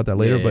we'll talk about that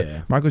later,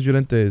 but Marcos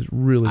Llorente is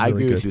really I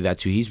agree good. with you that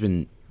too. He's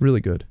been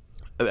really good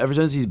ever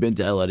since he's been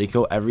to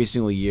Atletico. Every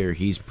single year,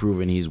 he's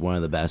proven he's one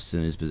of the best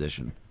in his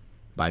position,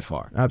 by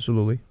far.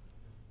 Absolutely.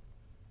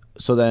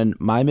 So then,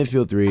 my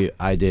midfield three,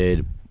 I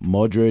did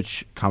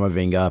Modric,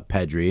 Camavinga,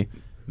 Pedri.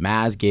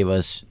 Maz gave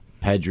us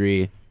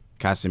Pedri,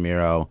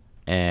 Casemiro,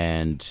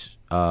 and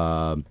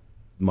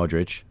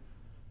Modric.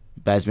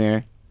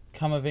 Besmir.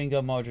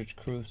 Camavinga, Modric,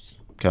 Kroos.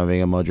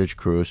 Camavinga, Modric,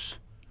 Kroos.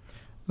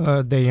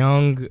 De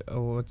Jong,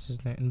 what's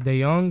his name? De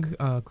Jong,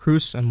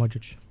 Kroos, and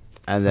Modric.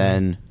 And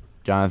then,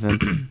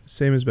 Jonathan?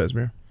 Same as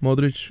Besmir.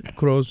 Modric,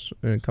 Kroos,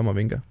 and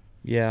Camavinga.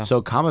 Yeah.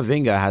 So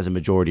Camavinga has a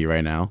majority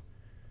right now.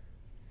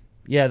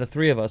 Yeah, the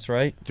three of us,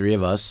 right? Three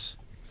of us.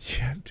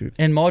 Yeah, dude.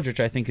 And Modric,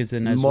 I think, is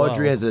in as well.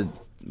 Modric has a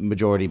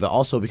majority, but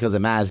also because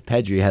of Maz,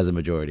 Pedri has a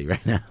majority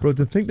right now. Bro,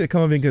 to think that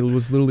Camavinga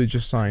was literally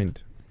just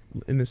signed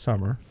in the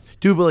summer.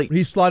 Dude, but like...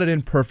 He slotted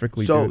in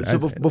perfectly, dude.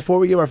 Before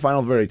we give our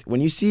final verdict,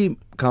 when you see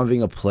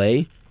Camavinga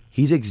play,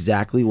 he's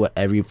exactly what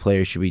every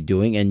player should be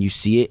doing, and you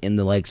see it in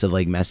the likes of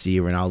like Messi,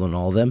 Ronaldo, and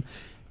all of them.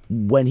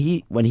 When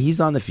he's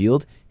on the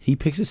field, he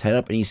picks his head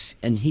up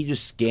and he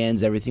just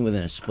scans everything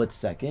within a split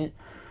second,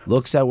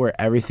 looks at where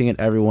everything and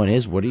everyone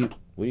is. What are you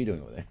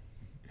doing over there?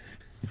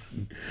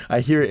 I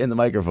hear it in the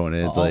microphone,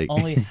 and it's like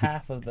only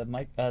half of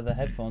the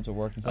headphones are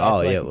working.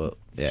 So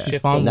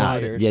Shift the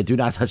wires. Yeah, do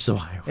not touch the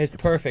wire. It's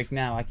perfect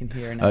now. I can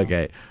hear now.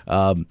 Okay,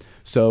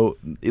 so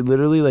it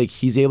literally like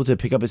he's able to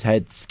pick up his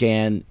head,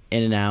 scan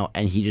in and out,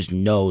 and he just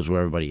knows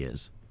where everybody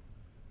is.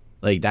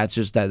 Like that's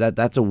just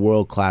that's a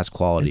world class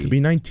quality. And to be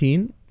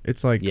 19,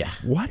 it's like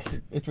what?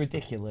 It's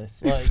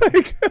ridiculous.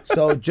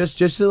 So just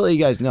to let you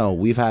guys know,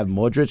 we've had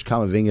Modric,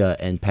 Camavinga,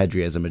 and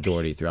Pedri as a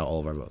majority throughout all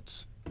of our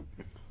votes.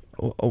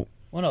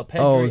 Well, no, Pedri.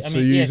 Oh, so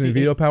you're using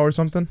veto power or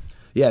something?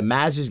 Yeah,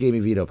 Maz just gave me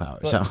veto power.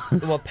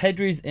 Well,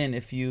 Pedri's in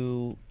if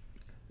you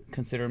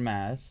consider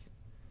Maz.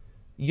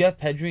 You have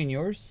Pedri in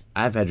yours?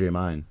 I have Pedri in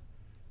mine.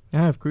 I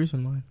have Kroos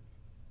in mine.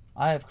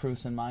 I have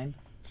Kroos in mine.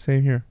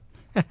 Same here.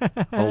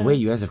 Oh, wait,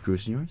 you guys have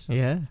Kroos in yours?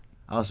 Yeah.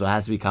 Oh, so it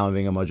has to be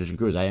Camavinga, Modric, and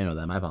Kroos. I didn't know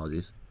that. My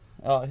apologies.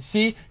 Oh,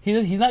 see,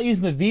 he's not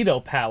using the veto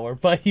power,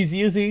 but he's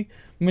using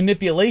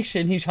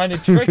manipulation. He's trying to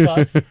trick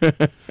us.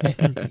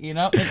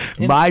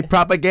 My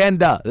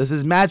propaganda. This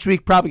is match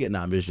week propaganda.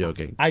 No, I'm just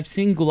joking. I've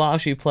seen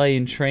Gulashi play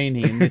in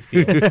training in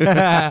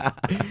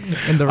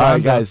midfield. All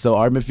right, guys. So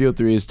our midfield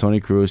three is Toni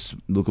Kroos,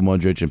 Luka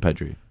Modric, and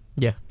Pedri.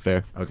 Yeah.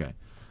 Fair? Okay.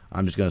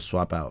 I'm just going to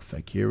swap out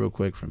Fekir real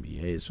quick from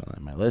EA. It's on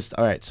my list.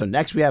 All right, so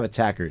next we have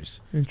attackers.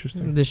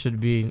 Interesting. This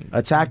should be...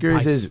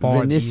 Attackers is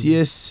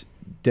Vinicius,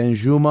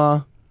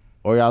 Danjuma,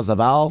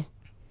 Oyarzabal,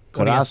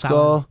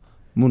 Carrasco,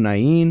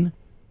 Munain,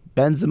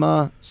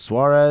 Benzema,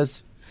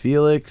 Suarez,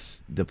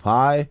 Felix,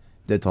 Depay,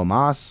 De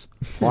Tomas,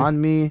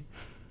 Juanmi,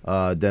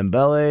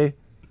 Dembele,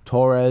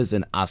 Torres,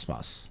 and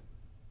Aspas.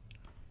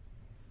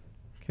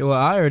 Okay, well,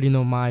 I already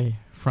know my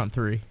front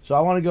three. So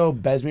I want to go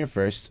Besmir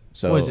first.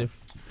 So what is it?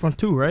 Front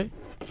two, right?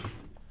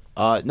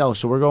 No,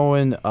 so we're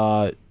going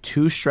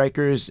two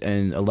strikers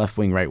and a left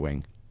wing, right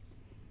wing.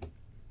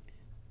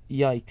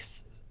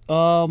 Yikes.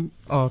 Oh,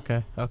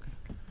 okay.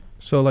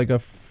 So like a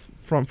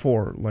front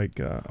four, like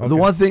okay. The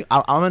one thing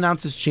I'm gonna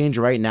announce this change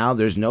right now.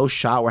 There's no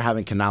shot we're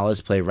having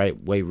Canales play right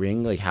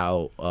wing like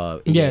how.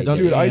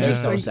 Dude, I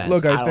just think. Sense.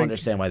 Look, I don't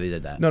understand why they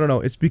did that.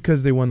 No. It's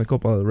because they won the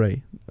Copa del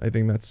Rey. I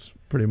think that's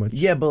pretty much.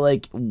 Yeah, but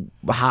like,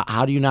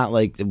 how do you not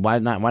like? Why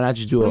not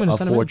just do a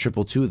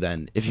 4-2-2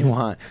 then? If you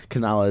want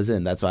Canales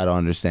in, that's why I don't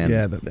understand.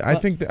 Yeah, I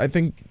think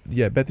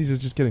Betis is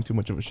just getting too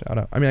much of a shout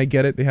out. I mean, I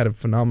get it; they had a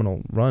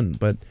phenomenal run,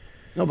 but.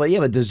 No, but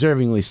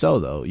deservingly so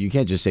though. You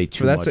can't just say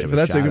too much. For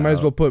that sake, we might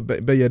as well put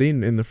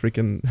Bellerin in the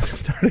freaking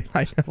starting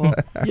lineup. Well,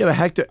 yeah, but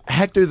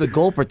Hector, the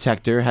goal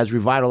protector, has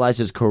revitalized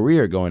his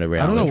career going to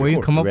Real. I don't know where you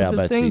come up with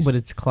this thing, but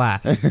it's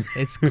class.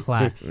 It's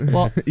class.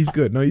 Well, he's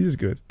good. No, he's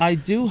good. I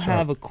do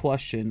have a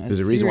question. There's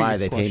a reason why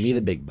they pay me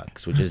the big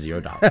bucks, which is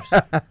 $0.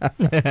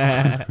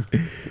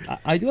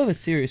 I do have a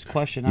serious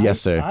question. Yes,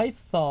 sir. I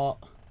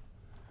thought,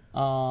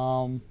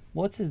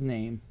 what's his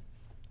name?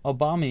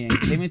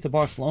 Aubameyang came into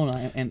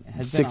Barcelona and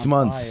has been 6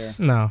 months.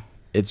 Fire. No.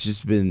 It's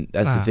just been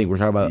that's the thing we're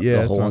talking about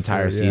the whole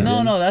entire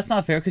season. No, that's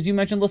not fair because you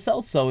mentioned Lo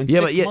Celso in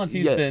 6 months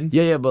he's been.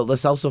 Yeah, but Lo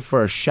Celso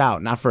for a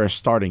shout, not for a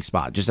starting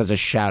spot, just as a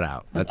shout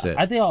out. That's it.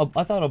 I thought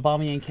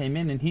Aubameyang came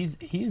in and he's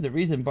the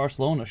reason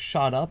Barcelona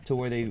shot up to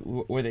where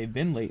they've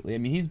been lately. I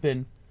mean he's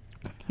been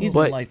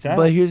lights out.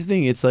 But here's the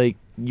thing: it's like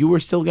you were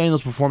still getting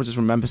those performances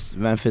from Memphis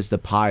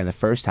Depay in the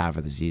first half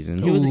of the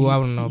season. He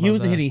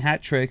wasn't hitting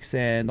hat tricks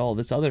and all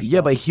this other stuff.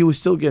 Yeah, but he was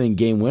still getting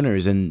game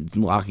winners and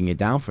locking it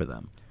down for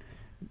them.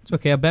 It's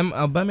okay.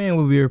 Aubameyang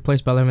will be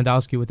replaced by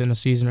Lewandowski within a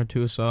season or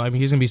two, so I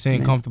mean he's gonna be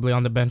sitting comfortably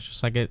on the bench,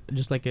 just like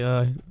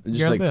Gareth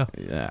Bale.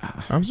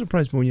 Yeah, I'm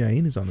surprised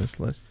Muniain is on this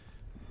list.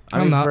 I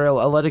mean, for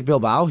Athletic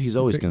Bilbao, he's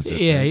always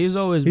consistent. Yeah, he's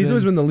always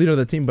been the leader of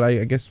the team, but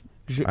I guess.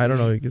 I don't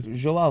know.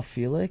 Joao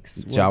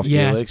Felix. For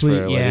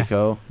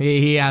Atletico.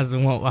 He has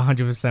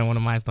 100% one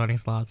of my starting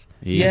slots.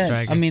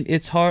 I mean,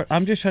 it's hard.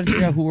 I'm just trying to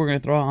figure out who we're going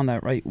to throw on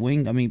that right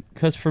wing. I mean,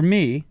 because for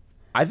me...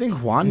 I think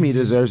Juanmi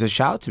deserves a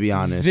shout, to be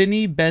honest.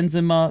 Vinny,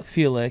 Benzema,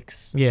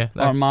 Felix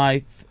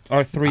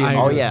are three.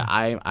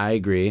 I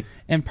agree.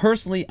 And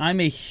personally, I'm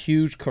a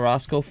huge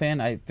Carrasco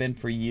fan. I've been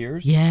for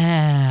years.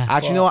 Yeah.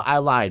 Actually, you know what? I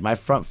lied. My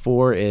front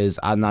four is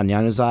Adnan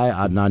Januzaj,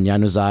 Adnan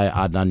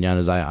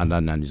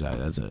Januzaj.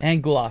 That's it.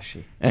 And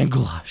Gulashi.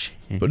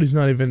 But he's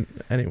not even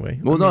anyway.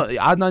 Well, no,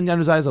 Adnan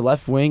Januzaj is a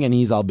left wing, and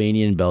he's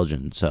Albanian and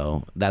Belgian,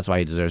 so that's why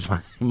he deserves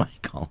my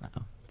call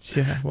out.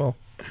 Yeah, well.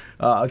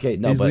 Okay,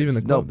 no, he's leaving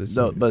the club this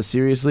year. But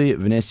seriously,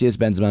 Vinicius,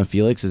 Benzema, and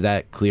Felix, is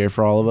that clear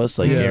for all of us?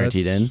 Like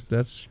guaranteed in?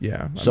 That's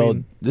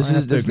So this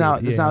is now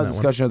a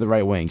discussion of the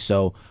right wing.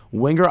 So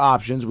winger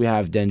options, we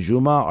have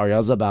Danjuma,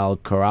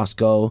 Oyarzabal,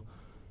 Carrasco,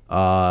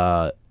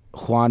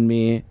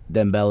 Juanmi,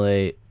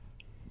 Dembele,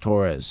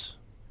 Torres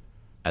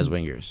as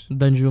wingers.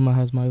 Danjuma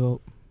has my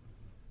vote.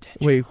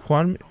 Wait,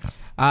 Juanmi?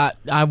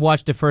 I've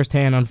watched it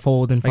firsthand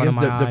unfold in front of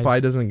my eyes.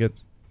 Depay doesn't get.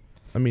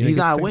 I mean, he's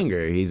not a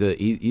winger. He's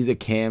a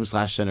cam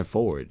 / center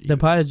forward.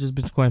 Depay has just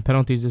been scoring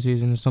penalties this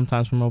season,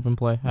 sometimes from open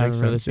play. I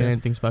haven't really seen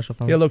anything special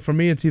from him. Yeah, look, for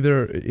me, it's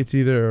either.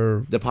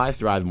 Depay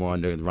thrived more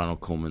under Ronald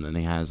Koeman than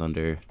he has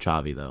under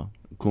Xavi, though.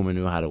 Koeman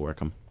knew how to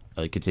work him.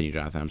 Continue,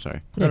 Jonathan. I'm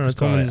sorry. Yeah, no,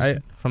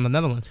 Koeman's from the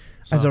Netherlands.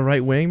 So. As a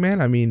right wing,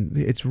 man, I mean,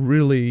 it's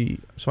really.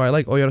 So I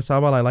like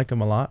Oyarzabal. I like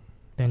him a lot.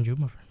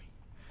 Danjuma for me.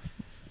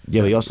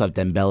 Yeah, we also have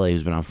Dembele,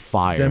 who's been on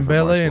fire.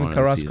 Dembele and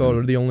Carrasco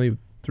are the only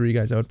 3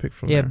 guys I would pick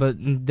from there. But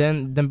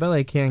then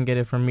Dembele can't get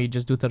it from me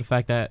just due to the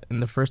fact that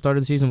in the first start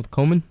of the season with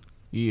Koeman,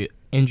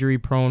 injury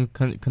prone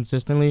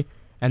consistently,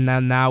 and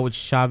then now with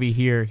Xavi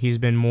here, he's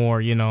been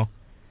more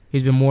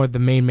the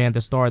main man,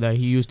 the star that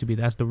he used to be.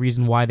 That's the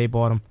reason why they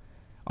bought him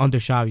under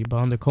Xavi. But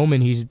under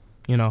Koeman, he's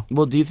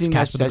Well, do you think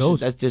that's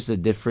just a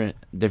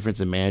difference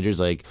in managers?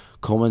 Like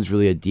Koeman's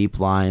really a deep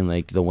line.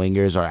 Like the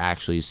wingers are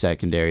actually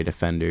secondary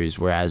defenders,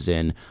 whereas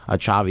in a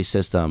Xavi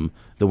system,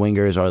 the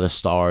wingers are the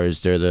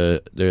stars. They're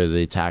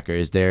the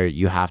attackers.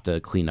 You have to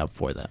clean up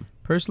for them.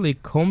 Personally,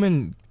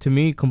 Koeman to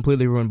me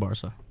completely ruined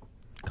Barca.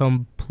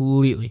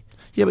 Completely.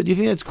 Yeah, but do you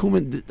think that's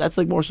Koeman? That's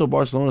like more so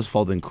Barcelona's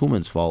fault than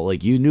Koeman's fault.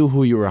 Like you knew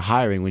who you were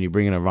hiring when you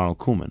bring in a Ronald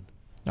Koeman.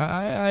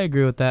 I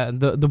agree with that.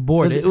 The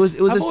board. I've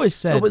always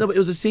said. No, but it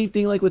was the same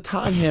thing like with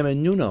Tottenham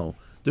and Nuno.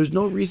 There's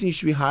no reason you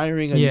should be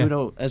hiring a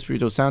Nuno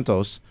Espirito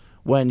Santos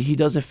when he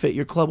doesn't fit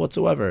your club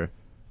whatsoever.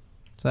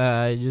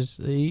 I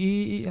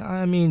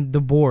mean, the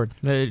board.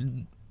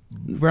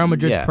 Real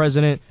Madrid's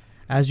president,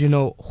 as you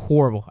know,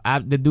 horrible.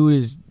 The dude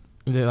is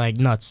like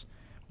nuts.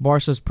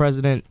 Barca's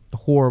president,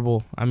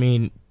 horrible. I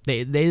mean,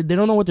 they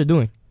don't know what they're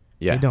doing.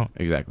 Yeah, they don't.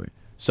 Exactly.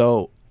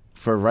 So...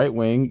 For right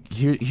wing,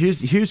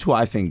 here's who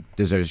I think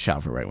deserves a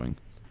shout for right wing.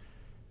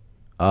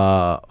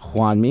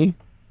 Juanmi,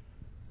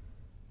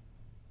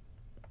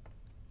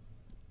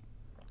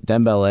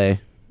 Dembele,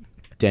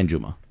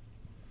 Danjuma.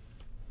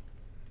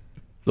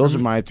 Those are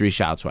my 3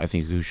 shouts. Who I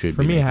think who should.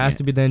 For me, it has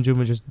to be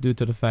Danjuma just due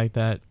to the fact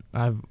that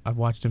I've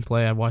watched him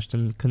play. I've watched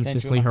him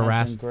consistently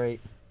harass.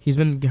 He's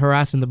been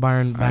harassing the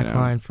Bayern back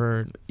line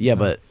for. Yeah,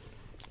 but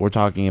we're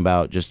talking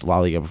about just La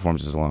Liga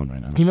performances alone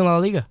right now. Even La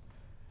Liga.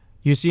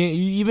 You see,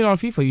 even on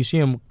FIFA, you see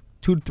him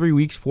 2 to 3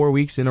 weeks, 4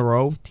 weeks in a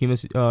row, team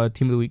of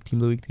the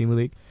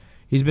week.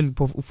 He's been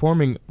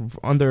performing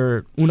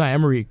under Unai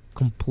Emery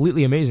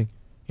completely amazing,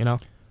 you know.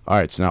 All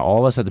right, so now all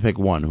of us have to pick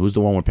one. Who's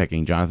the one we're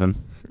picking, Jonathan?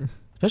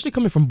 Especially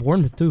coming from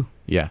Bournemouth too.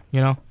 Yeah.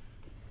 You know,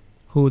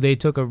 who they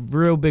took a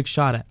real big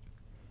shot at.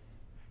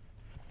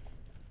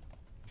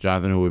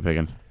 Jonathan, who are we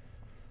picking?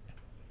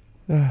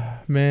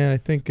 Man, I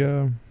think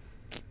I'm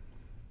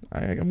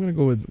gonna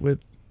go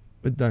with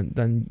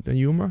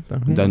Danjuma.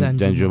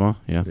 Danjuma,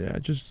 yeah.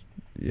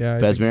 Yeah.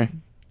 Besmir?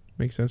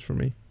 Makes sense for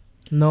me.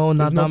 No,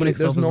 not Dominic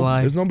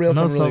Szoboszlai. There's nobody else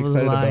I'm really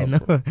excited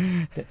about.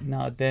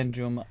 No,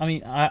 Danjuma. I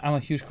mean, I'm a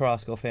huge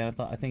Carrasco fan.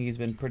 I think he's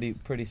been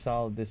pretty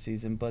solid this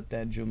season, but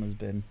Danjuma's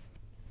been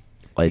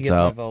lights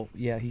out. My vote.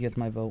 Yeah, he gets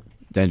my vote.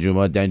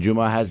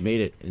 Danjuma has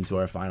made it into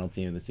our final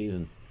team of the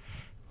season.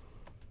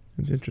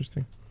 It's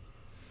interesting.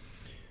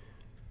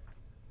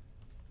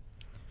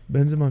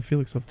 Benzema and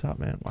Felix up top,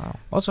 man. Wow.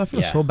 Also, I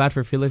feel so bad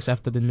for Felix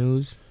after the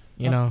news.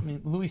 You know, I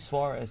mean, Luis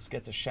Suarez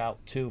gets a shout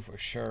too for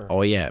sure.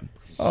 Oh yeah.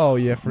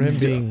 For him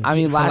being. I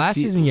mean, last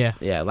season, yeah.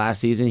 Yeah, last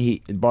season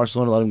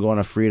Barcelona let him go on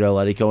a free to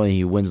Atletico, and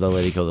he wins the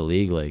Atletico the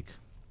league. Like,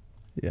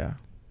 yeah.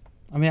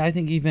 I mean, I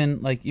think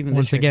even once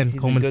this year, again,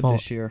 he's Koeman's been good fault.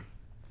 this year.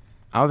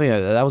 I don't think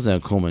that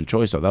wasn't a Koeman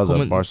choice though. That was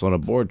a Barcelona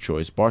board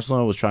choice.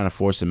 Barcelona was trying to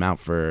force him out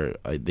for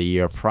the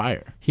year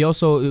prior.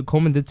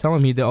 Koeman did tell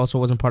him he also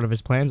wasn't part of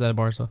his plans at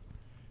Barca.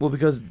 Well,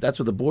 because that's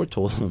what the board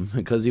told him,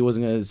 because he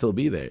wasn't going to still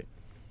be there.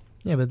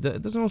 Yeah, but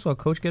doesn't also a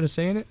coach get a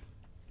say in it?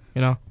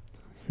 You know?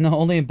 No,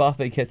 only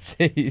Mbappe gets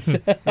saves.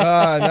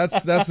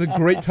 That's a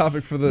great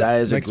topic for the.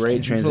 That is next, a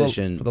great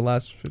transition for the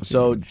last 15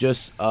 So minutes.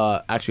 just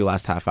actually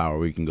last half hour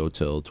we can go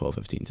till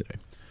 12:15 today.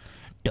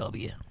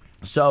 W.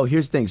 So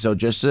here's the thing. So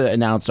just to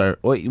announce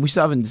we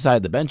still haven't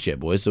decided the bench yet,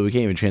 boys. So we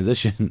can't even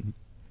transition.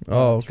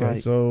 Oh, That's okay. right.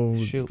 So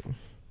Shoot.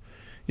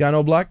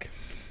 Jan Black.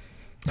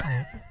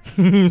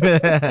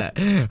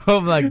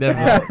 Hope like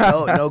that.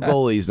 no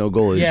goalies. No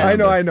goalies. Yeah. I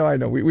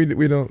know.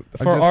 We don't.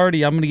 For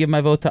Artie, I'm going to give my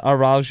vote to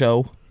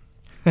Araujo.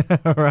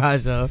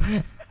 Rajo.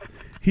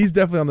 He's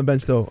definitely on the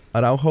bench though.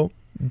 Araujo.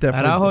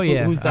 Definitely. Araujo,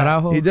 yeah. Who's that?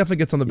 Araujo. He definitely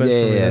gets on the bench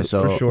for me.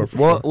 So for sure.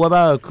 What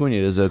about Acuna?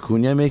 Does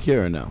Acuna make it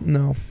or no?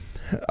 No.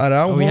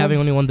 Araujo. Are we having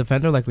only one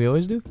defender like we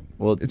always do?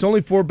 Well, It's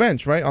only 4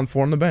 bench, right? On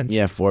 4 on the bench.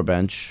 yeah, 4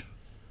 bench.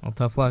 Oh,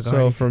 tough luck.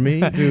 So for me,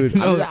 dude.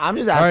 I'm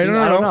just asking. All right, no.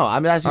 I don't know.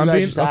 I'm asking you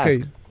guys just to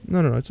okay. ask.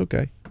 No, it's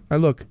okay.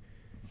 Look.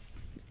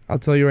 I'll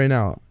tell you right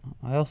now.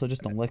 I also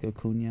just don't like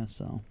Acuna,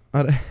 so.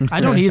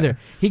 I don't either.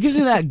 He gives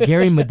me that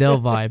Gary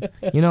Medel vibe,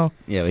 you know?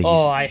 Yeah.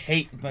 I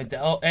hate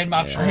Medel and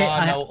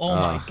Mascherano. Oh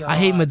my god. I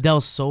hate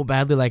Medel so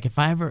badly. Like, if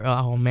I ever...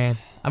 Oh, man.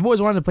 I've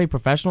always wanted to play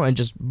professional and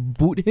just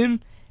boot him,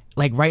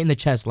 like, right in the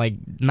chest, like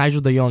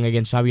Nigel de Jong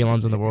against Xabi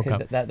Alonso in the World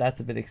Cup. That's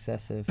a bit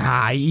excessive.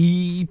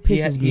 He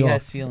pisses me off.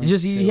 Has feelings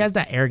It's just he has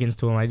that arrogance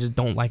to him. I just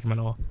don't like him at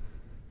all.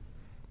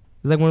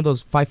 He's like one of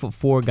those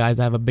 5'4" guys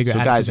that have a bigger. So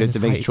attitude guys, we than have to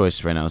his make height.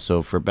 choices right now.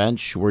 So for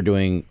bench,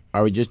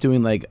 are we just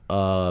doing like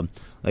a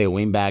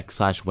wing back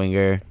 /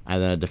 winger,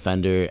 and then a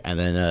defender, and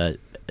then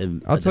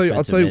I'll tell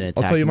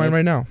you mine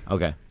right now.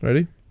 Okay.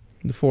 Ready?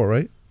 The 4,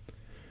 right?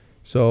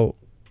 So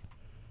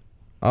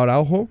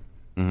Araujo,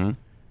 Mm-hmm.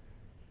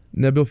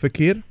 Nabil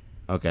Fekir,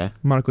 Okay.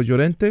 Marcos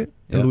Llorente,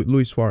 and Yep.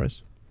 Luis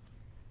Suarez.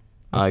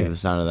 I like the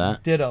sound of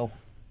that. Ditto.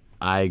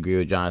 I agree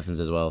with Jonathan's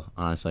as well,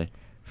 honestly.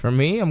 For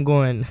me, I'm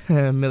going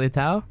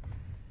Militao,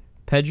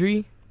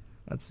 Pedri.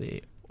 Let's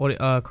see,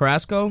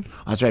 Carrasco.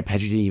 That's right.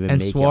 Pedri didn't even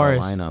And make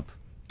Suarez. our lineup.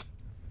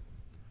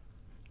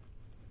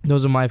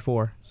 Those are my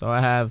 4. So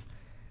I have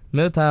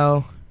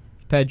Militao,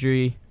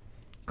 Pedri,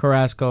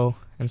 Carrasco,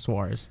 and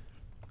Suarez.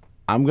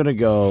 I'm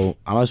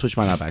gonna switch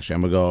mine up. Actually,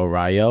 I'm gonna go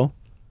Rayo,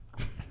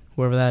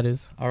 Whoever that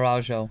is.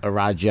 Araujo.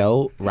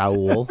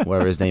 Raul,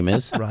 whatever his name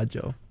is.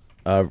 Rajo.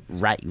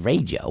 Rajo.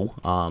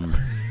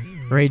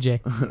 Ray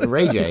J.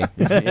 Ray J.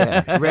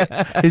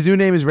 Yeah. His new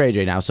name is Ray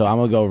J now, so I'm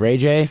gonna go Ray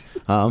J.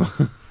 I'm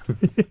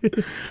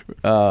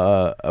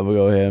gonna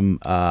go him.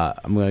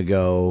 I'm gonna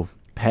go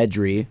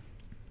Pedri,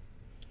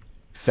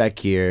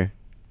 Fekir,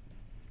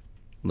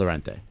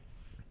 Llorente.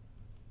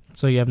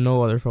 So you have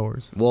no other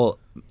forwards. Well,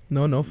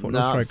 No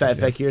strikers. Yeah.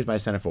 Fekir is my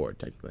center forward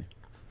technically.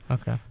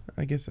 Okay.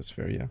 I guess that's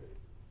fair. Yeah.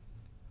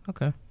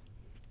 Okay.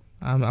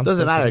 I'm Doesn't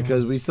still matter sticking-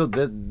 because we still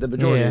did the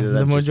majority. Yeah, of the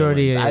them just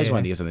majority, wins. I just yeah.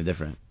 wanted to get something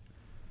different.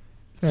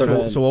 So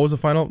what was the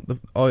final?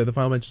 The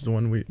final bench is the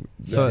one we.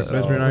 So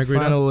Besmer and I the agreed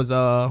on. final was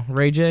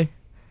Ray J.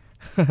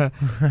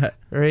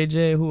 Ray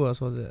J. Who else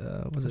was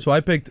it? So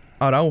I picked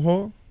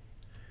Araujo,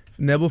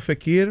 Nabil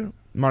Fekir,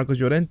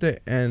 Marcos Llorente,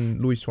 and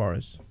Luis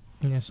Suarez.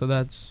 Yeah. So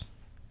that's.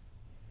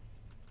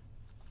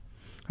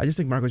 I just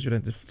think Marcos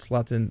Llorente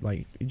slots in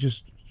like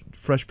just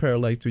fresh pair of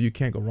legs too. You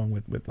can't go wrong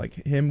with like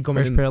him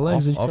coming Fresh in pair of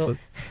legs, off so-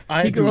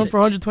 I He could run for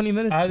 120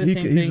 minutes. I have the He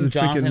same c- he's thing a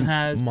Jonathan freaking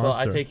has, but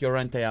monster. I take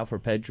Llorente out for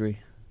Pedri.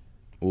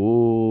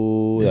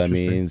 Ooh, that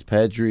Interesting. means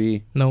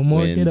Pedri No more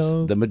wins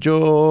kiddo. the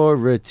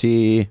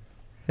majority.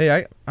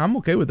 Hey, I'm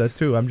okay with that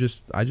too. I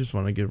just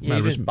want to give Yeah,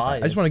 you're just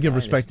biased. I just want to give I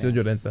respect to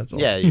understand. Llorente. That's all.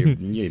 Yeah,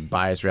 you're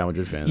biased Real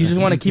Madrid fan. You just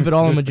want to keep it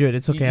all in Madrid.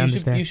 It's okay. I You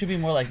understand. should be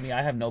more like me.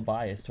 I have no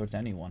bias towards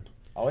anyone.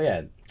 Oh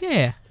yeah.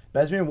 Yeah.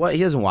 Besmir, what?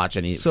 He doesn't watch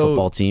any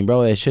football team,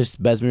 bro. It's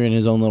just Besmir in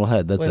his own little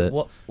head. That's it.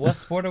 What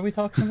sport are we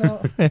talking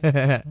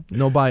about?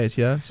 No bias,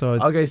 yeah?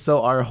 Okay,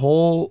 so our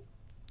whole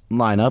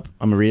lineup,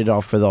 I'm going to read it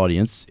off for the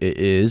audience. It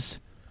is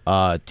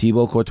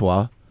Thibaut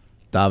Courtois,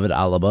 David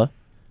Alaba,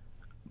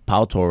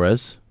 Pau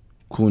Torres,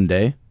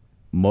 Koundé,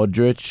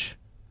 Modric,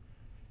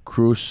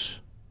 Kroos,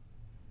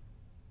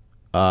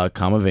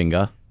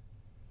 Camavinga.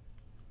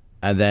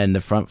 And then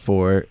the front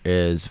four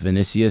is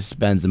Vinicius,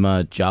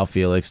 Benzema, João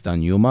Felix,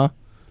 Danjuma.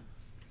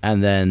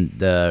 And then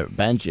the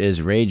bench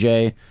is Ray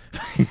J.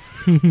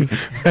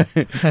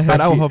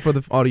 Araujo for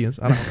the audience.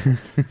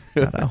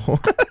 Araujo.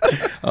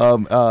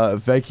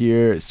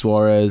 Fekir,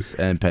 Suarez,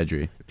 and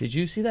Pedri. Did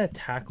you see that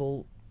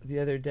tackle the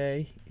other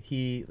day?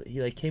 He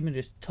like came and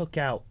just took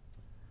out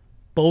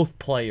both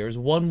players.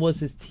 One was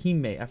his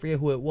teammate. I forget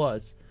who it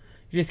was.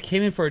 He just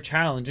came in for a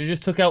challenge and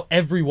just took out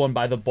everyone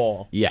by the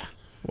ball. Yeah.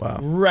 Wow.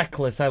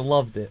 Reckless. I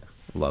loved it.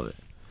 Love it.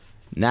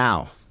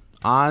 Now,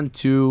 on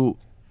to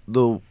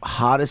the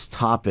hottest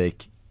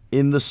topic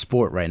in the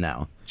sport right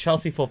now.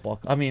 Chelsea football.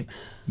 I mean,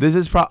 this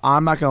is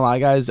I'm not gonna lie,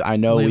 guys. I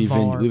know we've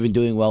been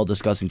doing well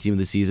discussing team of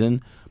the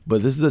season,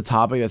 but this is a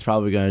topic that's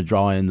probably gonna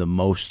draw in the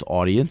most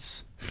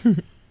audience,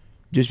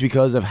 just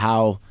because of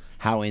how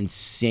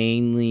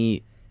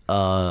insanely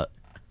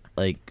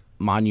like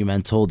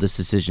monumental this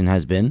decision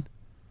has been.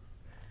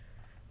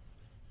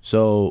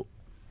 So,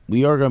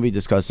 we are gonna be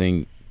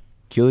discussing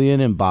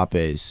Kylian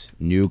Mbappe's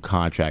new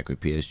contract with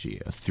PSG,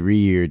 a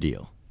 3-year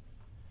deal.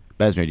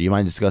 Besmir, do you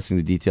mind discussing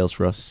the details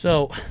for us?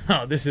 So,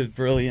 this is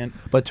brilliant.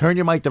 But turn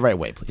your mic the right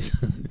way, please.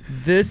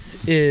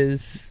 This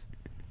is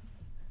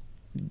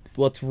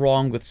what's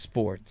wrong with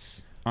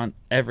sports on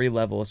every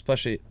level,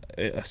 especially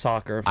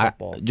soccer,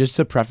 football. Just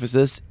to preface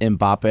this,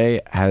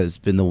 Mbappe has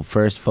been the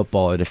first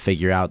footballer to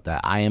figure out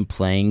that I am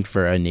playing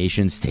for a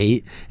nation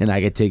state and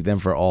I could take them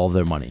for all of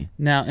their money.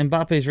 Now,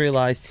 Mbappe's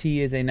realized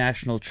he is a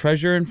national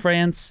treasure in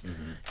France.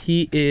 Mm-hmm.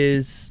 He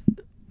is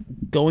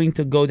going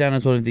to go down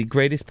as one of the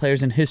greatest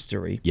players in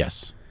history.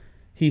 Yes.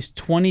 He's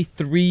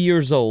 23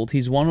 years old.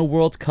 He's won a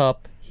World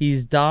Cup.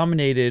 He's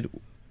dominated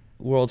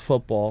world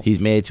football. He's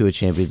made it to a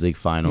Champions League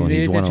final.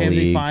 He's won a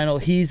league. Final.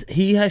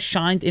 He has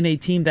shined in a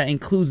team that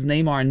includes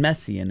Neymar and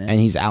Messi in it. And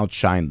he's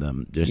outshined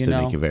them, just to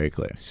make it very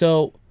clear.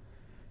 So,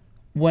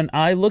 when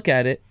I look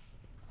at it,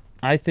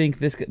 I think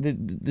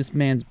this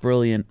man's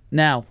brilliant.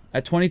 Now,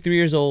 at 23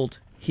 years old,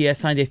 he has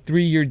signed a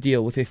 3-year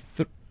deal with a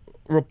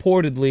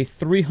reportedly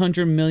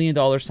 $300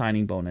 million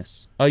signing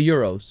bonus, a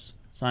euros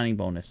signing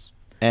bonus.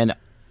 And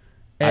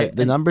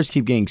the numbers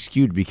keep getting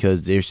skewed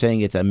because they're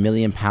saying it's £1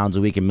 million a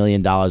week, $1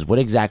 million. What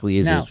exactly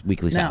is his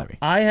weekly salary?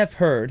 I have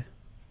heard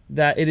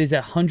that it is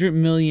 100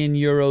 million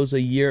euros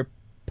a year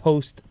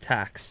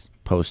post-tax.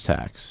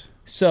 Post-tax.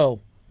 So,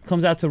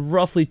 comes out to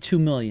roughly 2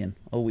 million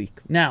a week.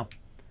 Now,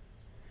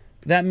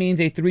 that means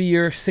a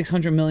 3-year,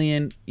 600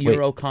 million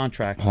euro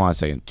contract. Hold on a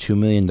second. $2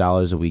 million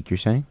a week, you're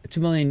saying?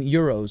 2 million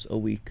euros a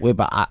week. Wait,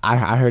 but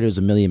I heard it was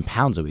 £1 million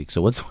a week.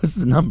 So what's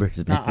the numbers,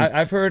 man? Now,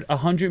 I've heard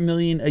 100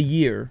 million a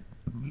year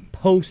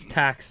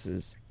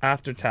post-taxes,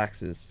 after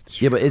taxes.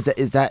 Yeah, but is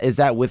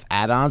that with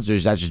add-ons or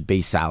is that just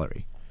base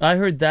salary? I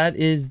heard that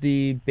is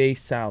the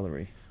base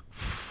salary.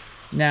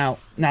 Now,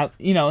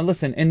 and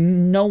listen,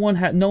 and no one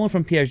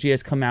from PSG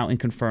has come out and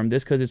confirmed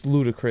this because it's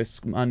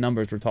ludicrous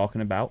numbers we're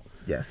talking about.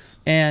 Yes.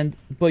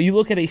 But you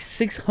look at a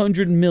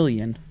 600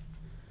 million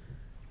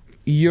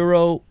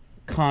euro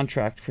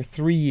contract for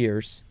 3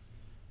 years,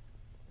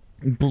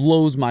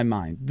 blows my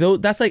mind. Though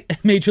that's like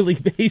Major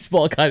League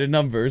Baseball kind of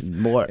numbers.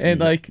 More and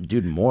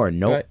more.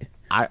 No, right?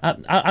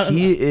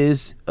 He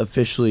is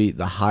officially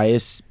the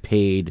highest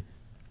paid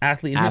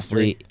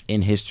athlete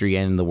in history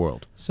and in the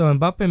world. So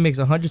Mbappe makes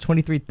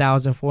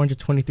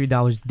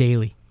 $123,423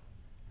 daily.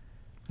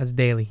 That's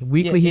daily.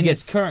 Weekly he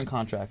gets his current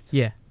contract.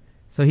 Yeah.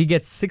 So he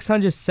gets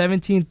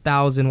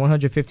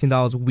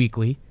 $617,115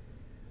 weekly.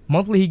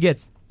 Monthly he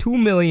gets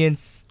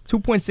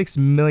 $2.6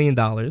 million.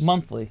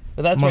 Monthly.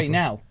 But that's monthly. Right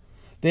now.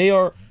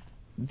 They're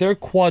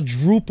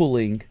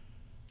quadrupling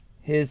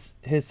his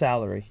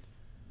salary.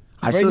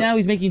 Now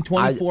he's making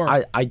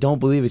 24. I don't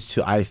believe it's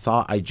two. I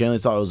generally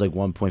thought it was like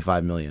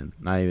 1.5 million,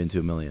 not even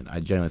 2 million. I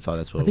generally thought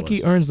that's what it was. I think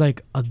he earns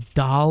like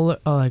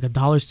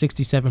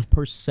 $1.67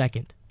 per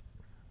second.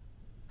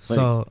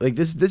 So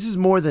this is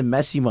more than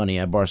Messi money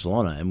at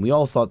Barcelona, and we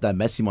all thought that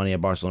Messi money at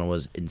Barcelona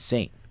was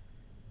insane.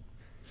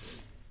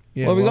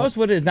 Yeah, well, regardless of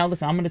what it is, now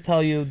listen, I'm going to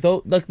tell you,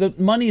 though, like the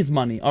money is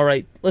money. All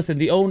right, listen,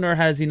 the owner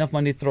has enough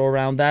money to throw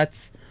around.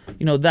 That's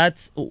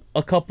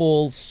a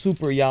couple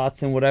super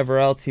yachts and whatever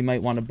else he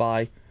might want to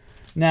buy.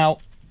 Now,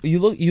 you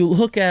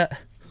look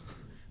at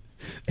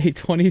a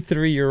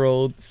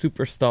 23-year-old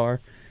superstar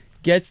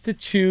gets to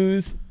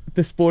choose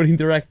the sporting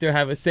director,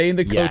 have a say in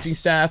the coaching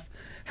staff,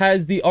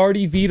 has the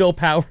Artie veto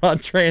power on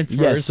transfers.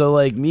 Yeah, so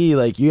like me,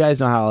 like you guys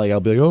know how like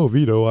I'll be like, oh,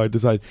 veto, I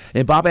decide.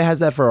 And Mbappe has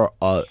that for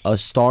a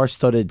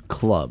star-studded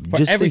club. For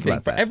Just everything,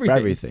 think about for that.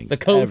 everything. The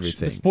coach,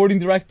 the sporting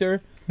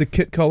director. The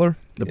kit color.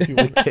 He's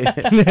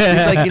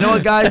like, you know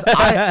what, guys?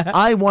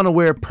 I want to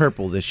wear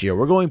purple this year.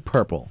 We're going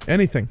purple.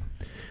 Anything.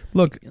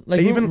 Look,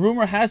 like even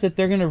rumor has it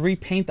they're gonna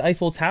repaint the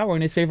Eiffel Tower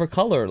in his favorite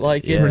color.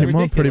 Like it's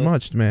ridiculous. pretty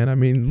much, man. I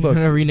mean, look,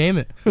 They're gonna rename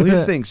it. Well, here's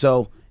the thing.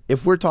 So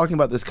if we're talking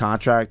about this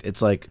contract,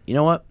 it's like, you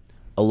know what?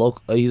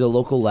 He's a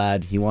local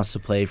lad. He wants to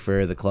play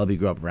for the club he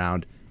grew up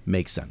around.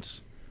 Makes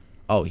sense.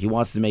 Oh, he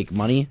wants to make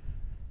money.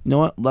 You know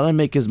what? Let him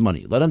make his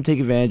money. Let him take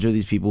advantage of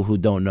these people who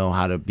don't know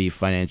how to be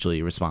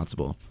financially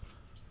responsible.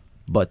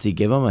 But to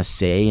give him a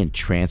say in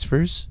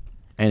transfers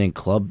and in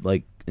club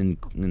in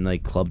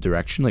like club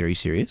direction, like, are you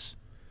serious?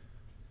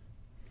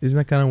 isn't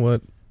that kind of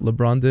what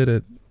LeBron did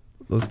at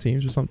those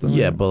teams or something?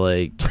 Yeah, like but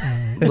like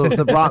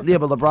LeBron. Yeah,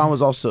 but LeBron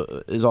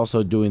is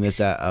also doing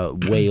this at a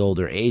way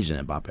older age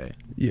than Mbappe.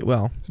 Yeah,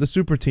 well, the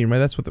super team, right?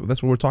 That's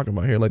what we're talking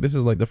about here. Like, this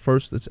is like the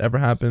first that's ever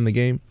happened in the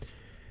game,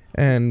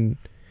 and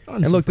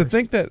look, to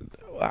think that,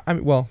 I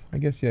mean, well, I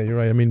guess you're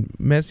right. I mean,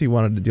 Messi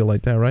wanted a deal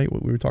like that, right?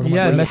 What we were talking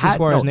about. Yeah, Messi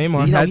swore his name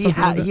on. He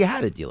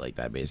had a deal like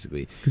that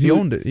basically because he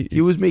owned it.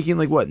 He was making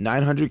like what,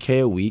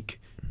 $900K a week,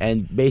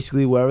 and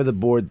basically whatever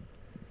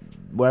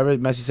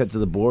Messi said to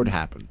the board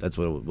happened. That's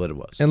what it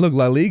was. And look,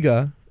 La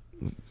Liga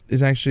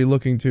is actually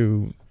looking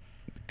to,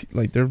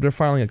 like, they're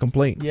filing a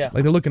complaint. Yeah,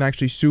 like they're looking to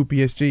actually sue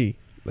PSG,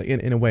 like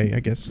in a way, I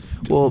guess.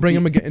 Well, bring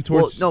him again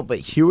towards. Well, no, but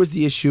here was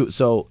the issue.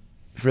 So,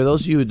 for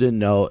those of you who didn't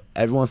know,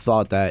 everyone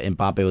thought that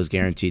Mbappe was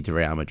guaranteed to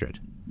Real Madrid.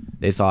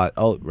 They thought,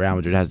 oh, Real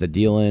Madrid has the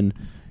deal in,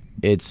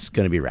 it's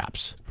going to be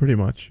wraps. Pretty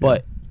much.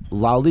 But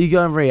La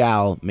Liga and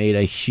Real made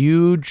a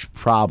huge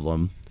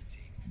problem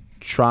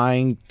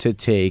trying to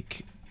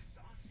take.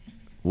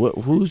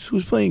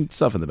 Who's playing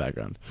stuff in the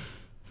background?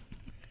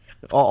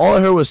 All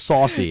I heard was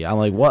saucy. I'm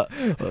like, what?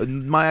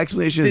 My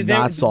explanation is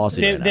not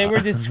saucy. They were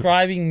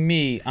describing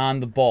me on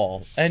the ball.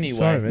 Anyway,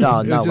 sorry, man.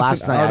 No.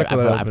 Last night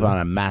I put on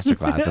a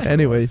masterclass.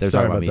 Anyway, they're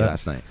sorry talking about me that.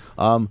 last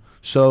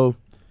night.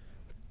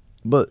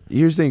 But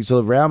here's the thing. So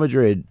Real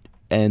Madrid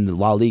and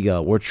La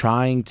Liga were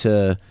trying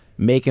to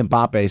make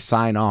Mbappe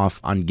sign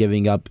off on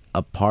giving up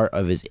a part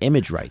of his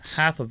image rights.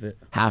 half of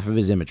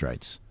his image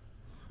rights.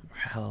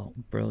 Wow,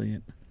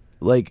 brilliant.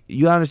 Like,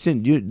 you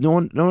understand, no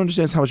one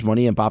understands how much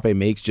money Mbappe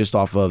makes just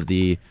off of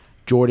the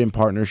Jordan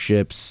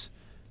partnerships,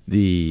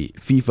 the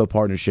FIFA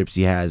partnerships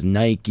he has,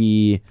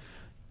 Nike,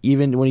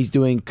 even when he's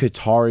doing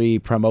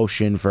Qatari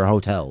promotion for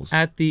hotels.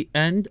 At the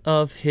end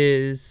of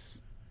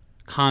his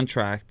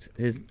contract,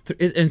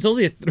 it's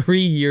only a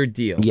 3-year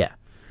deal. Yeah.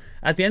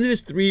 At the end of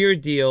his 3-year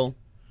deal,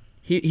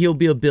 he'll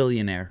be a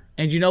billionaire.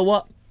 And you know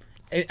what?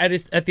 At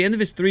the end of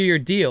his 3-year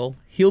deal,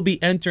 he'll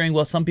be entering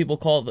what some people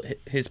call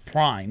his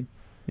prime.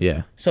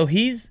 Yeah. So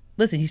he's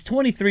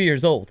 23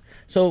 years old.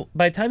 So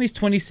by the time he's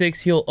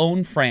 26, he'll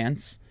own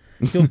France.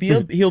 He'll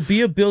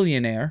be a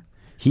billionaire.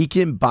 He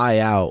can buy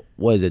out,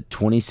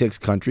 26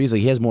 countries?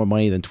 Like, he has more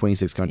money than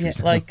 26 countries.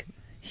 Yeah, like,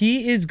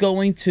 he is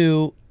going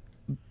to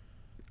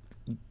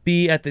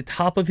be at the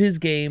top of his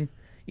game,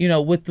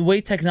 with the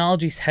way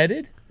technology's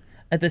headed.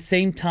 At the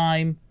same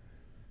time,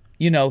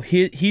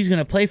 he's going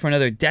to play for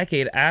another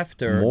decade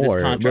after this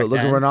contract ends. Look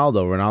at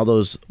Ronaldo.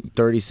 Ronaldo's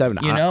 37.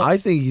 I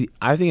think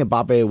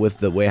Mbappe, with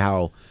the way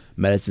how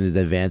medicine is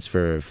advanced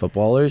for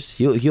footballers,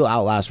 he'll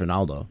outlast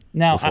Ronaldo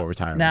before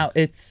retirement. Now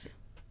it's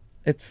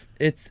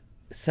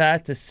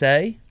sad to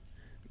say,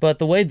 but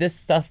the way this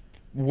stuff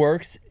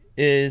works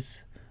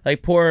is,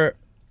 like, poor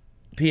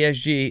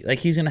PSG, like,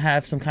 he's going to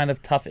have some kind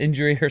of tough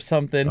injury or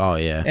something. Oh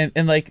yeah,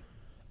 and like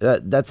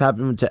that's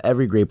happened to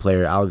every great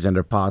player.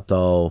 Alexander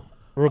Pato.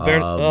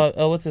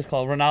 Roberto, what's this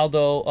called?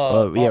 Ronaldo,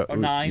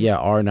 R9. Yeah,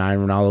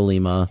 R9, Ronaldo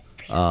Lima.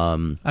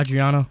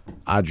 Adriano.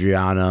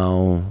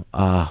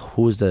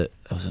 Who was the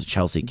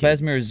Chelsea kid?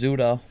 Besmir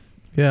Zuda.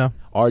 Yeah.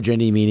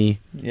 Argenti Mini.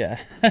 Yeah.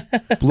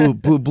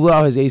 blew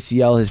out his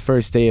ACL his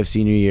first day of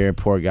senior year.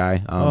 Poor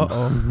guy.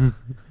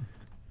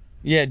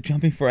 Yeah,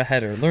 jumping for a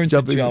header. Learn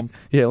to jump.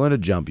 Yeah, learn to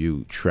jump,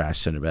 you trash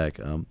center back.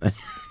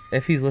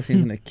 If he's listening,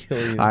 he's gonna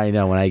kill you. I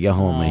know. When I get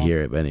home, I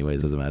hear it. But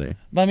anyways, doesn't matter.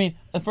 But I mean,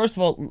 first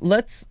of all,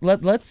 let's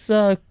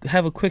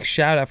have a quick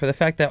shout out for the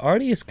fact that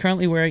Artie is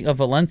currently wearing a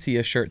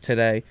Valencia shirt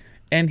today,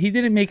 and he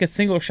didn't make a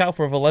single shout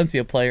for a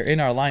Valencia player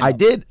in our lineup. I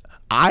did.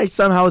 I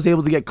somehow was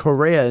able to get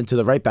Correa into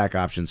the right back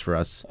options for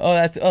us.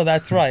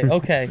 That's right.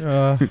 Okay.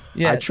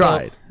 Yeah, I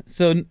tried.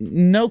 So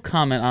no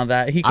comment on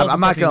that. I'm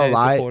not gonna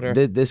lie.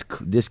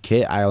 This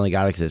kit, I only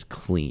got it because it's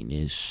clean. It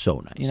is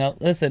so nice.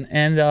 Listen,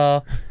 and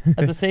at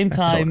the same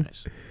time,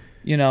 so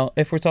nice.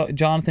 If we're talking,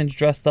 Jonathan's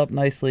dressed up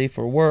nicely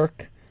for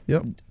work.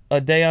 Yep.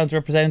 Dayon's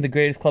representing the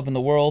greatest club in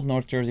the world,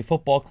 North Jersey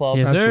Football Club.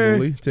 Yes,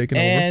 absolutely. Taking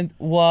over. And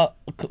what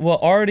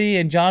Artie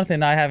and Jonathan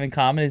and I have in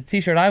common is the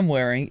T-shirt I'm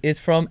wearing is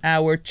from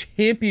our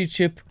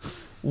championship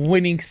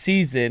winning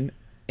season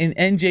in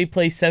NJ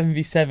Play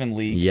 7v7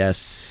 League.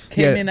 Yes.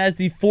 Came in as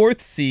the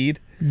 4th seed.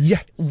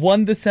 Yeah.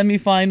 Won the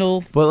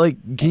semifinals. But,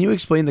 can you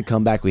explain the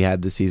comeback we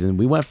had this season?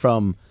 We went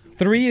from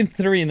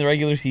 3-3 in the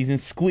regular season,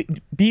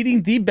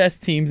 beating the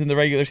best teams in the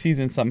regular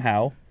season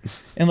somehow,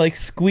 and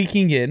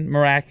squeaking in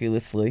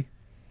miraculously.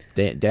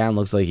 Dan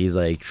looks like he's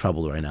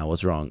troubled right now.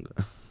 What's wrong?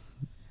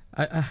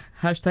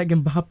 Hashtag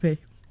Mbappe.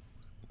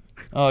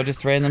 Oh,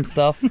 just random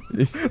stuff.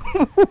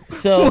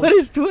 So what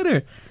is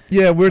Twitter?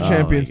 Yeah, we're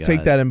champions.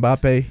 Take that,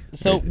 Mbappe.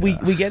 So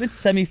we get into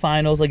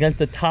semifinals against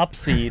the top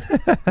seed.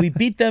 We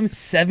beat them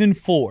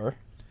 7-4.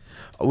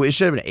 It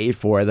should have been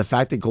 8-4. The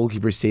fact that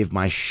goalkeeper saved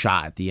my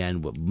shot at the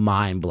end was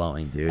mind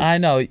blowing, dude. I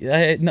know.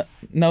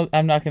 No,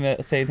 I'm not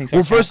gonna say anything.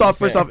 Well, first off,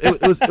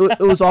 it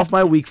was off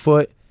my weak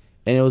foot,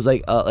 and it was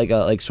like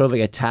sort of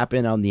like a tap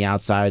in on the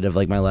outside of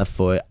like my left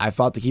foot. I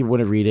thought the keeper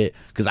wouldn't read it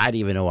because I didn't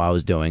even know what I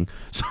was doing.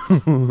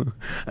 So,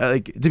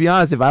 like, to be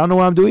honest, if I don't know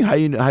what I'm doing, how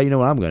you know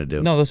what I'm gonna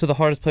do? No, those are the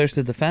hardest players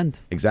to defend.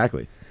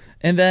 Exactly.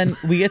 And then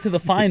we get to the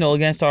final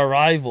against our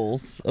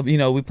rivals.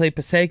 We played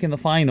Passaic in the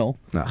final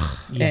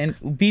and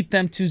beat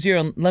them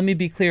 2-0. Let me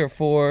be clear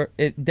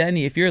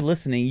Denny, if you're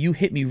listening, you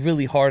hit me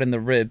really hard in the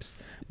ribs.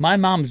 My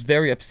mom's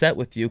very upset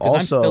with you because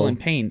I'm still in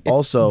pain.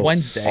 It's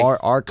Wednesday.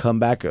 Our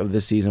comeback of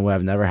this season would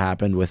have never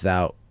happened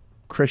without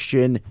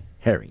Christian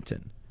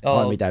Harrington. I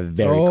want to make that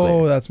very clear.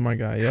 Oh, that's my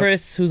guy. Yep.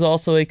 Chris, who's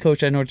also a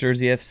coach at North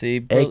Jersey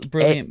FC.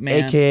 Brilliant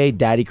man. AKA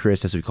Daddy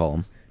Chris, that's what we call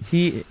him.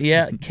 He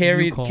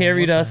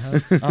carried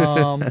us.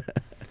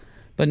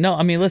 But no,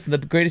 I mean, listen. The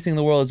greatest thing in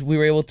the world is we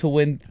were able to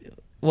win.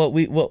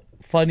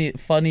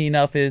 Funny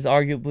enough is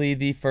arguably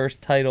the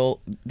first title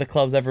the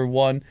club's ever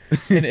won.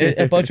 And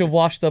a bunch of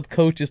washed up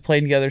coaches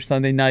playing together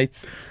Sunday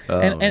nights.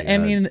 And I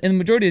mean, and the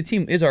majority of the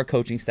team is our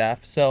coaching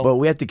staff. So, but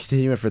we have to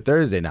continue it for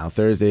Thursday now.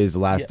 Thursday is the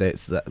last day,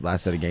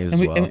 last set of games as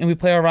well. And we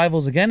play our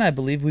rivals again, I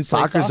believe. We play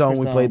Soccer Zone.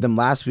 We played them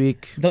last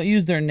week. Don't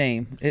use their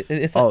name.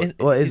 It's like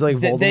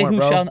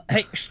Voldemort,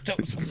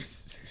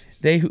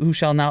 they who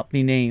shall not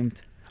be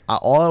named.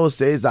 All I will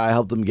say is that I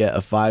helped them get a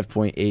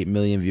 5.8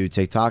 million view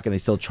TikTok, and they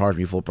still charge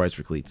me full price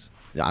for cleats.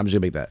 I'm just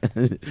gonna make that.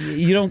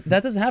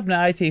 That doesn't happen at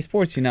ITA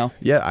Sports,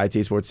 Yeah,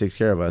 ITA Sports takes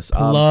care of us.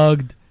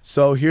 Plugged.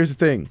 So here's the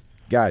thing,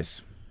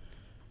 guys.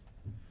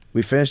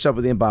 We finished up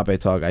with the Mbappe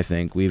talk. I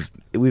think we've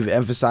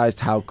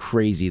emphasized how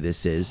crazy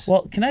this is.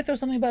 Well, can I throw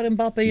something about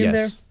Mbappe in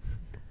there?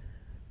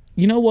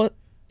 You know what?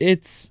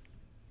 It's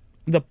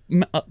the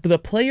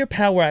player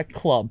power at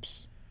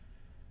clubs,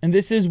 and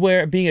this is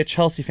where being a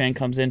Chelsea fan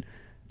comes in.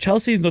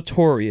 Chelsea's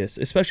notorious,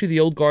 especially the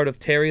old guard of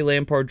Terry,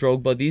 Lampard,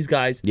 Drogba. These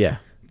guys,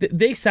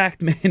 they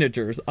sacked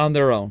managers on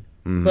their own,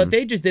 but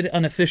they just did it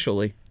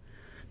unofficially.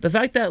 The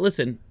fact that,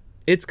 listen,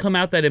 it's come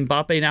out that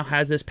Mbappe now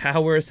has this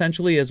power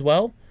essentially as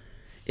well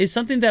is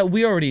something that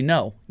we already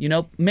know.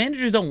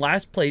 Managers don't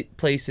last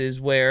places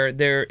where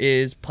there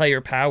is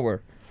player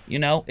power.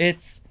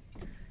 It's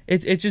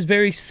just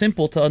very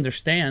simple to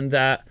understand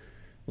that,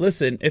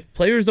 listen, if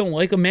players don't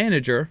like a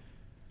manager,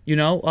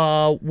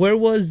 where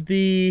was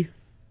the...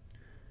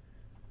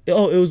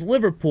 Oh, it was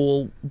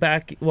Liverpool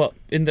back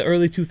in the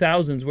early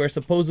 2000s where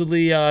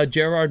supposedly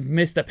Gerrard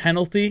missed a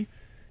penalty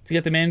to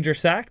get the manager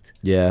sacked.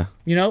 Yeah.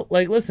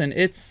 Listen,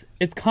 it's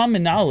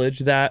common knowledge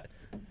that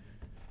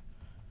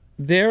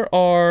there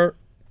are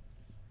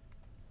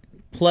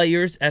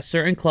players at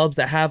certain clubs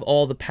that have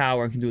all the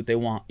power and can do what they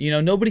want.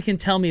 Nobody can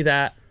tell me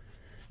that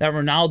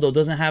Ronaldo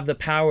doesn't have the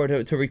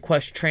power to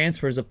request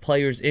transfers of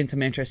players into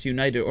Manchester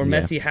United, or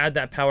Messi had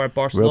that power at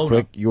Barcelona. Real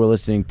quick, you were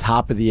listening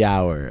top of the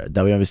hour,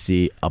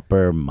 WMC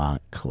Upper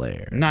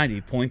Montclair.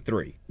 90.3.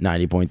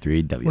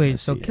 90.3 WMC. Wait,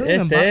 so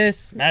Kylian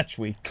Mbappe... match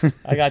week.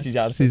 I got you,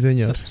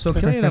 Jonathan. So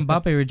Kylian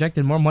Mbappe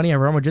rejected more money at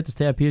Real Madrid to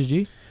stay at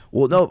PSG?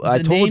 Well, no,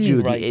 I told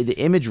you the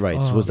image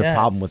rights was the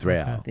problem with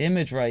Real. Okay. The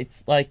image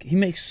rights. He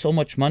makes so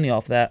much money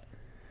off that.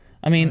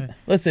 I mean,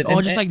 listen.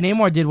 Just like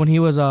Neymar did when he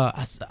was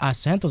at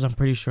Santos, I'm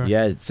pretty sure.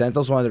 Yeah,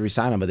 Santos wanted to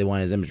resign him, but they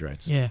wanted his image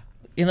rights. Yeah.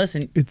 And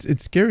listen,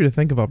 it's scary to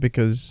think about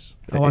because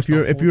if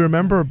you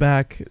remember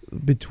back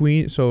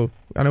between, so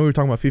I know we were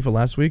talking about FIFA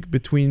last week,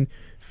 between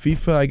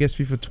FIFA, I guess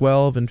FIFA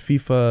 12 and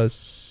FIFA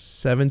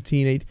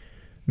 17, 8,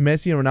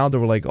 Messi and Ronaldo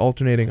were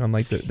alternating on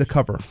the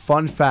cover.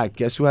 Fun fact,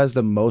 guess who has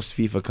the most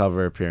FIFA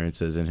cover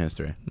appearances in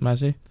history?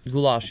 Messi?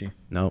 Gulashi.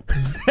 No.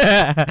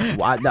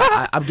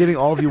 I'm giving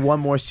all of you one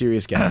more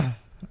serious guess.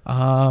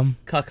 No,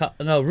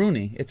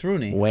 Rooney. It's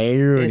Rooney.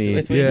 Wayne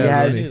Rooney. He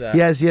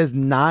has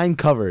 9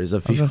 covers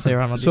of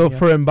FIFA. So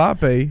for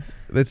Mbappe,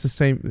 that's the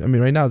same. I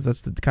mean, right now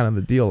that's kind of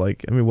the deal.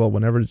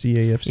 Whenever it's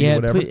EAFC,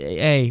 whatever.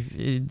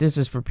 This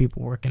is for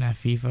people working at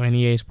FIFA and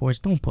EA Sports.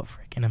 Don't put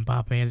freaking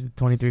Mbappe as the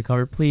 23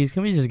 cover, please.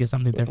 Can we just get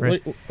something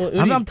different?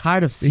 I'm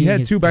tired of seeing. He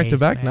had 2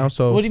 back-to-back now.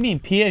 So what do you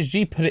mean?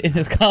 PSG put it in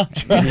his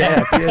contract.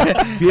 Yeah,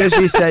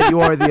 PSG said you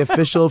are the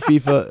official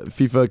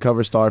FIFA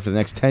cover star for the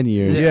next 10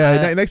 years.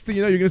 Yeah, next thing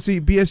you know, you're gonna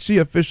see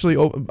PSG officially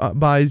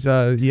buys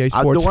EA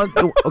Sports.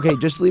 Okay,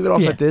 just leave it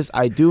off at this.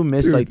 I do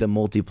miss the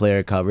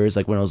multiplayer covers,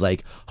 when it was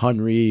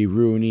Henry,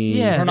 Rooney,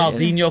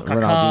 Ronaldinho,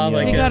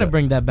 Kaká. You gotta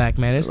bring that back,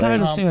 man. It's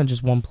tired of seeing on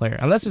just one player,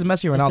 unless it's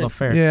Messi or Ronaldo.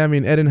 Fair. Yeah, I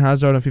mean Eden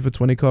Hazard on FIFA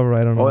 20 cover.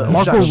 I don't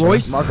know. Marco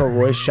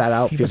Royce, shout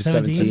out FIFA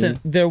 17.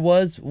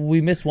 Listen,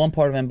 we missed one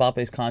part of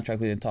Mbappe's contract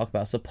we didn't talk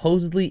about.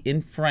 Supposedly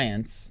in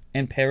France,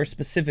 in Paris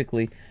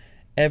specifically,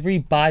 every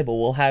Bible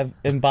will have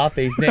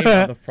Mbappe's name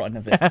on the front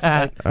of it.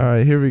 All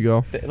right, here we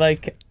go.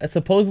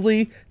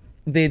 Supposedly,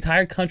 the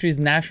entire country's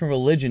national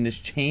religion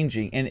is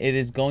changing, and it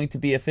is going to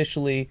be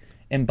officially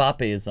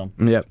Mbappeism.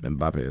 Yep,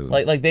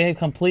 Mbappeism. They had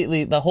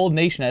completely, the whole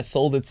nation has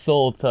sold its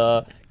soul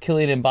to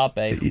Kylian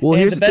Mbappe. Well,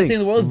 and here's the best thing in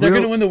the world is they're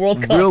going to win the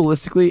World Cup.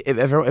 Realistically, if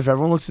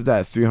everyone looks at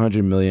that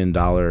 $300 million,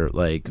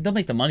 like... They'll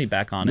make the money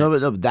back on no, it.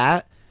 But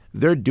that...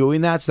 They're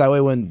doing that so that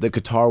way when the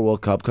Qatar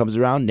World Cup comes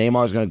around,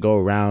 Neymar's going to go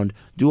around,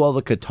 do all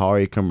the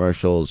Qatari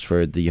commercials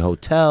for the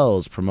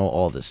hotels, promote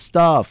all the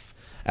stuff,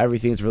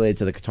 everything that's related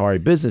to the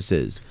Qatari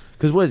businesses.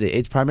 Because what is it?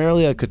 It's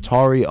primarily a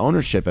Qatari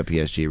ownership at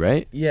PSG,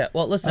 right? Yeah,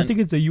 well, listen. I think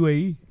it's the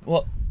UAE.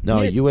 Well,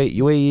 No, yeah,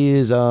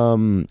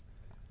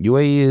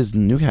 UAE is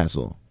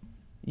Newcastle.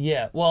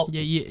 Yeah, well,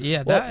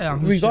 Yeah. well,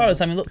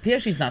 regardless, I mean, look,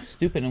 PSG's not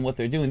stupid in what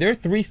they're doing. Their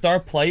 3-star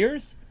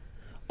players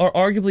are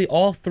arguably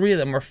all 3 of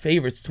them are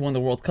favorites to win the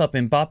World Cup.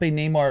 Mbappe,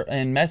 Neymar,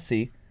 and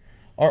Messi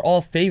are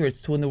all favorites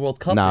to win the World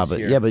Cup this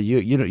year. But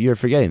you're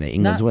forgetting that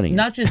England's winning.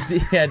 Not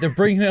just they're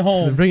bringing it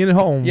home. They're bringing it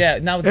home. Yeah,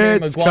 now with Harry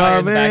It's Maguire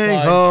in the back coming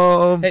line.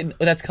 home. Hey,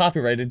 that's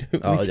copyrighted.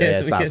 Dude. Oh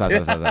yeah, stop.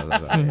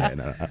 Yeah,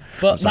 no.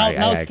 But sorry,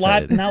 now I got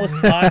excited.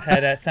 it's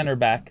Slothead at center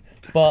back.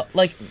 But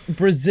like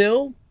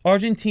Brazil,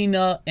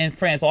 Argentina, and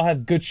France all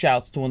have good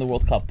shouts to win the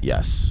World Cup.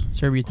 Yes.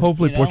 Serbia.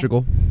 Hopefully You know?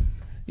 Portugal.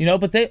 You know,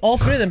 but all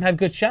 3 of them have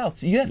good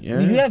shouts. You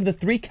have the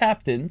 3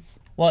 captains.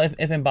 Well, if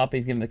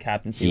Mbappe's given the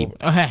captaincy,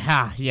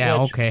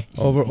 Yeah, Which- okay.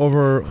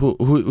 Over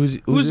Who's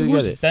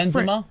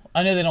Benzema.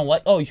 I know they don't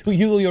like. Oh,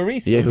 Hugo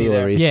Lloris. Yeah, will be Hugo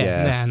there. Lloris.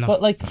 Yeah, no.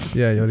 But like,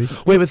 yeah,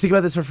 Yoris. Wait, but think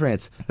about this for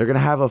France. They're gonna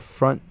have a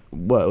front.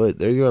 What?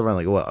 They're gonna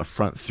run a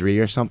front 3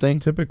 or something.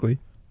 Typically.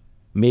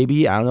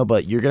 Maybe, I don't know,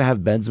 but you're gonna have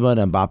Benzema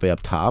and Mbappe up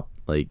top.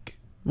 Like,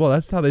 Well,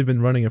 that's how they've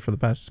been running it for the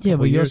past Yeah,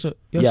 couple but you years. also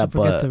Yeah, forget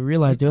but- to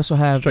realize they also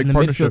have Strike in the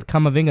partnership. midfield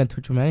Camavinga and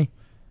Tuchumeni.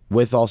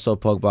 with also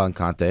Pogba and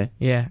Kanté.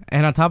 Yeah,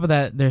 and on top of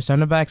that, their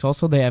center backs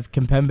also they have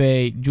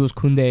Kimpembe, Jules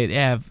Koundé, they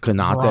have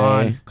Konate.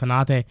 Varane,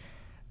 Konate.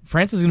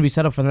 France is going to be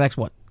set up for the next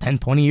 10,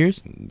 20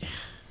 years.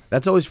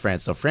 That's always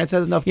France. So France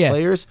has enough Yeah.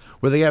 players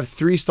where they have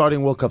 3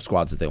 starting World Cup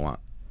squads if they want.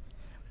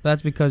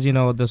 That's because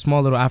the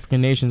small little African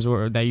nations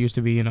that used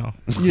to be Yeah,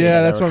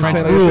 that's what I'm France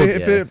saying.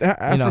 ruled,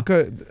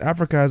 Like,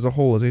 Africa as a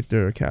whole is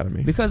their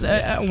academy. because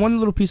one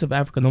little piece of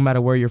Africa, no matter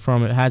where you're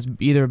from, it has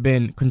either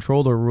been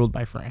controlled or ruled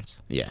by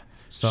France. Yeah.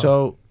 So-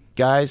 So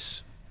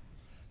guys,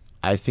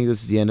 I think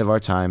this is the end of our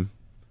time.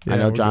 I Yeah,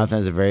 know we're Jonathan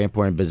has a very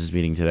important business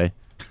meeting today.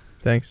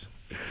 Thanks.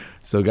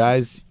 So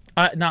guys,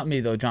 not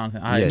me though,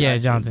 Jonathan. Yeah,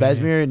 Jonathan.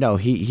 Besmir, no,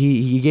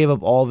 he gave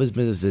up all of his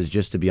businesses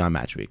just to be on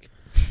Match Week.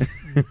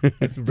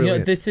 That's You know,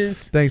 brilliant. this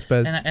is. Thanks,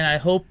 Bez. And I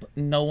hope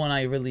no one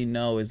I really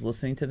know is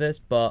listening to this,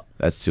 but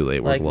That's too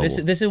late. We're like global.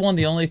 this is one of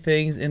the only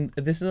things, and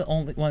this is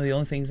one of the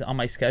only things on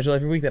my schedule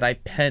every week that I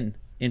pen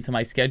into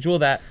my schedule.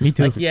 That Me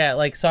too.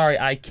 Like sorry,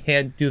 I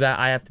can't do that.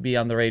 I have to be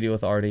on the radio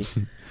with Artie.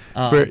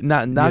 for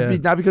not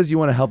Yeah. because you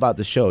want to help out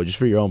the show, just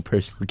for your own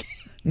personal gain.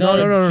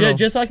 No.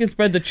 Just so I can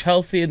spread the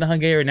Chelsea and the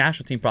Hungarian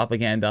national team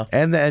propaganda.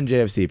 And the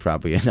NJFC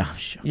propaganda. No,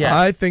 sure. Yes.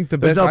 I think the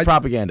There's best. no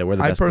propaganda. We're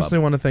the I best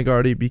personally club. want to thank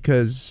Artie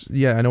because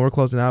I know we're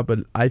closing out, but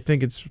I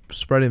think it's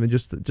spreading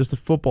just the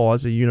football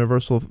as a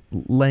universal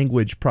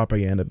language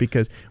propaganda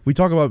because we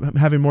talk about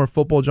having more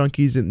football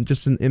junkies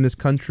in this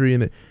country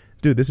and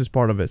dude, this is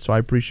part of it. So I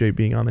appreciate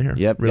being on there.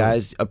 Yep, really.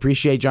 guys.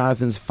 Appreciate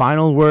Jonathan's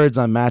final words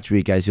on Match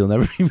Week, guys. You'll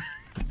never be.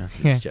 No, I'm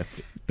just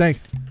joking.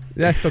 Thanks.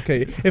 That's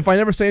okay. If I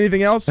never say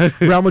anything else,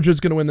 Real Madrid's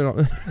gonna win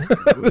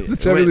the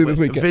Champions League this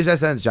weekend. Finish that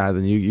sentence,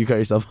 Jonathan. You cut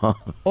yourself off.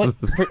 What,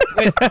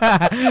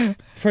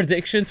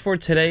 predictions for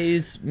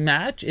today's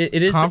match?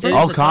 It is Conference? it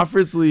is Oh,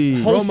 Conference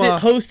League. Roma.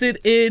 hosted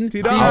in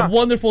Tirana. the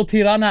wonderful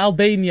Tirana,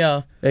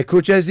 Albania.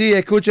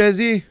 Escúchese.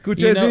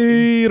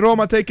 Kuchesi,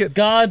 Roma, take it.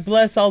 God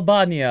bless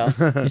Albania.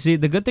 You see,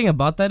 the good thing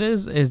about that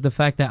is the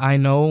fact that I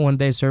know one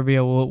day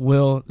Serbia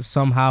will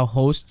somehow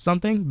host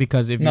something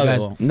because if No, you they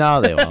guys, won't.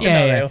 No, they won't.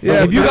 yeah,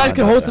 Yeah, if you no, guys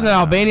can host it in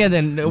Albania,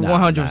 then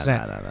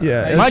 100%.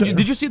 Yeah. Mind you,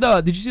 did you see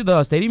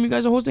the stadium you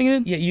guys are hosting it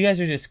in? Yeah, you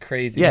guys are just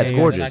crazy. Yeah, it's They're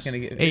gorgeous. not gonna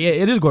get-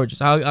 It is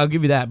gorgeous. I'll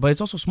give you that, but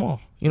it's also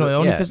small. It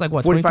only fits like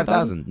what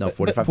 45,000. No,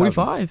 45,000.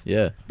 45.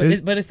 Yeah.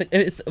 But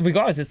it's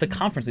regardless, it's the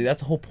conference league. That's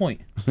the whole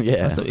point.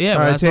 Yeah. Yeah, All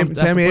but right, that's the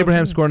Tammy point.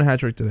 Abraham scoring a hat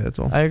trick today. That's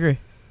all. I agree.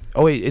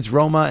 Oh wait, it's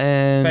Roma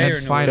and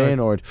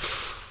Feyenoord.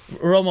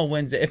 Feyenoord. Roma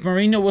wins it. If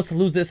Mourinho was to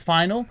lose this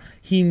final,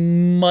 he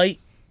might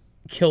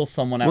kill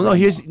someone. At Well, Roma.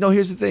 here's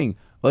the thing.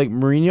 Like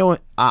Mourinho,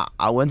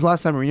 when's the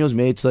last time Mourinho was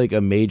made to like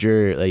a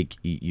major like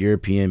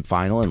European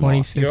final and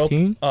lost?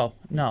 2015. Oh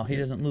no, he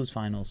doesn't lose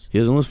finals. He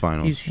doesn't lose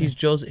finals. He's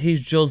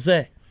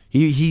Jose.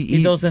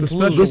 He doesn't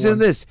lose Listen one.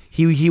 to this.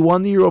 He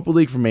won the Europa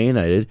League for Man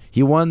United.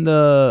 He won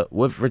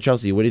for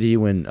Chelsea. What did he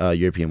win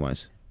European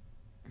wise?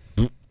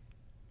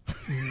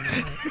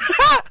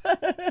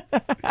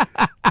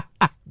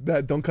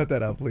 Don't cut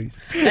that out,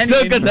 please.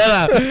 Anyway, cut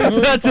that out.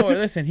 moving forward,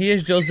 listen, he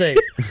is Jose.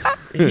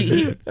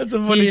 That's a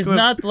funny He is clip.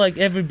 not like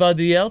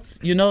everybody else.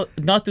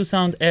 Not to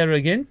sound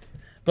arrogant,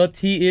 but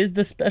he is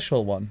the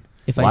special one.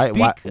 If I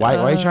Why speak,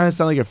 are you trying to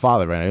sound like your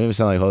father right now? You don't even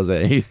sound like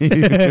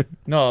Jose.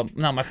 No,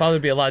 my father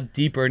would be a lot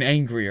deeper and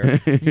angrier.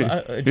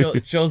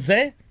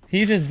 Jose,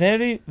 He's just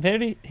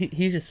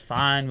he's just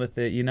fine with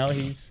it, you know.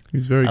 He's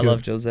very good. I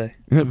love Jose.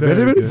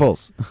 very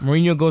false.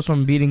 Mourinho goes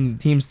from beating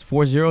teams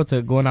 4-0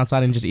 to going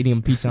outside and just eating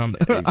a pizza on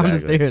the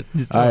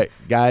stairs. All right,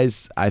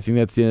 guys, I think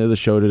that's the end of the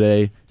show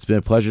today. It's been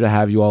a pleasure to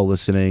have you all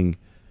listening.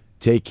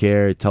 Take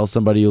care. Tell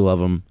somebody you love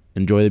them.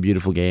 Enjoy the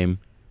beautiful game.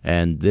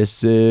 And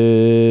this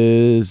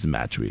is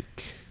Match Week.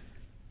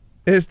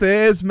 Este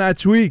es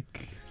Match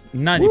Week.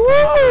 Nadie.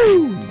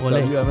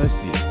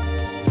 WMSC.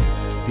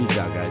 Peace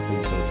out, guys.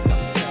 Thank you so much.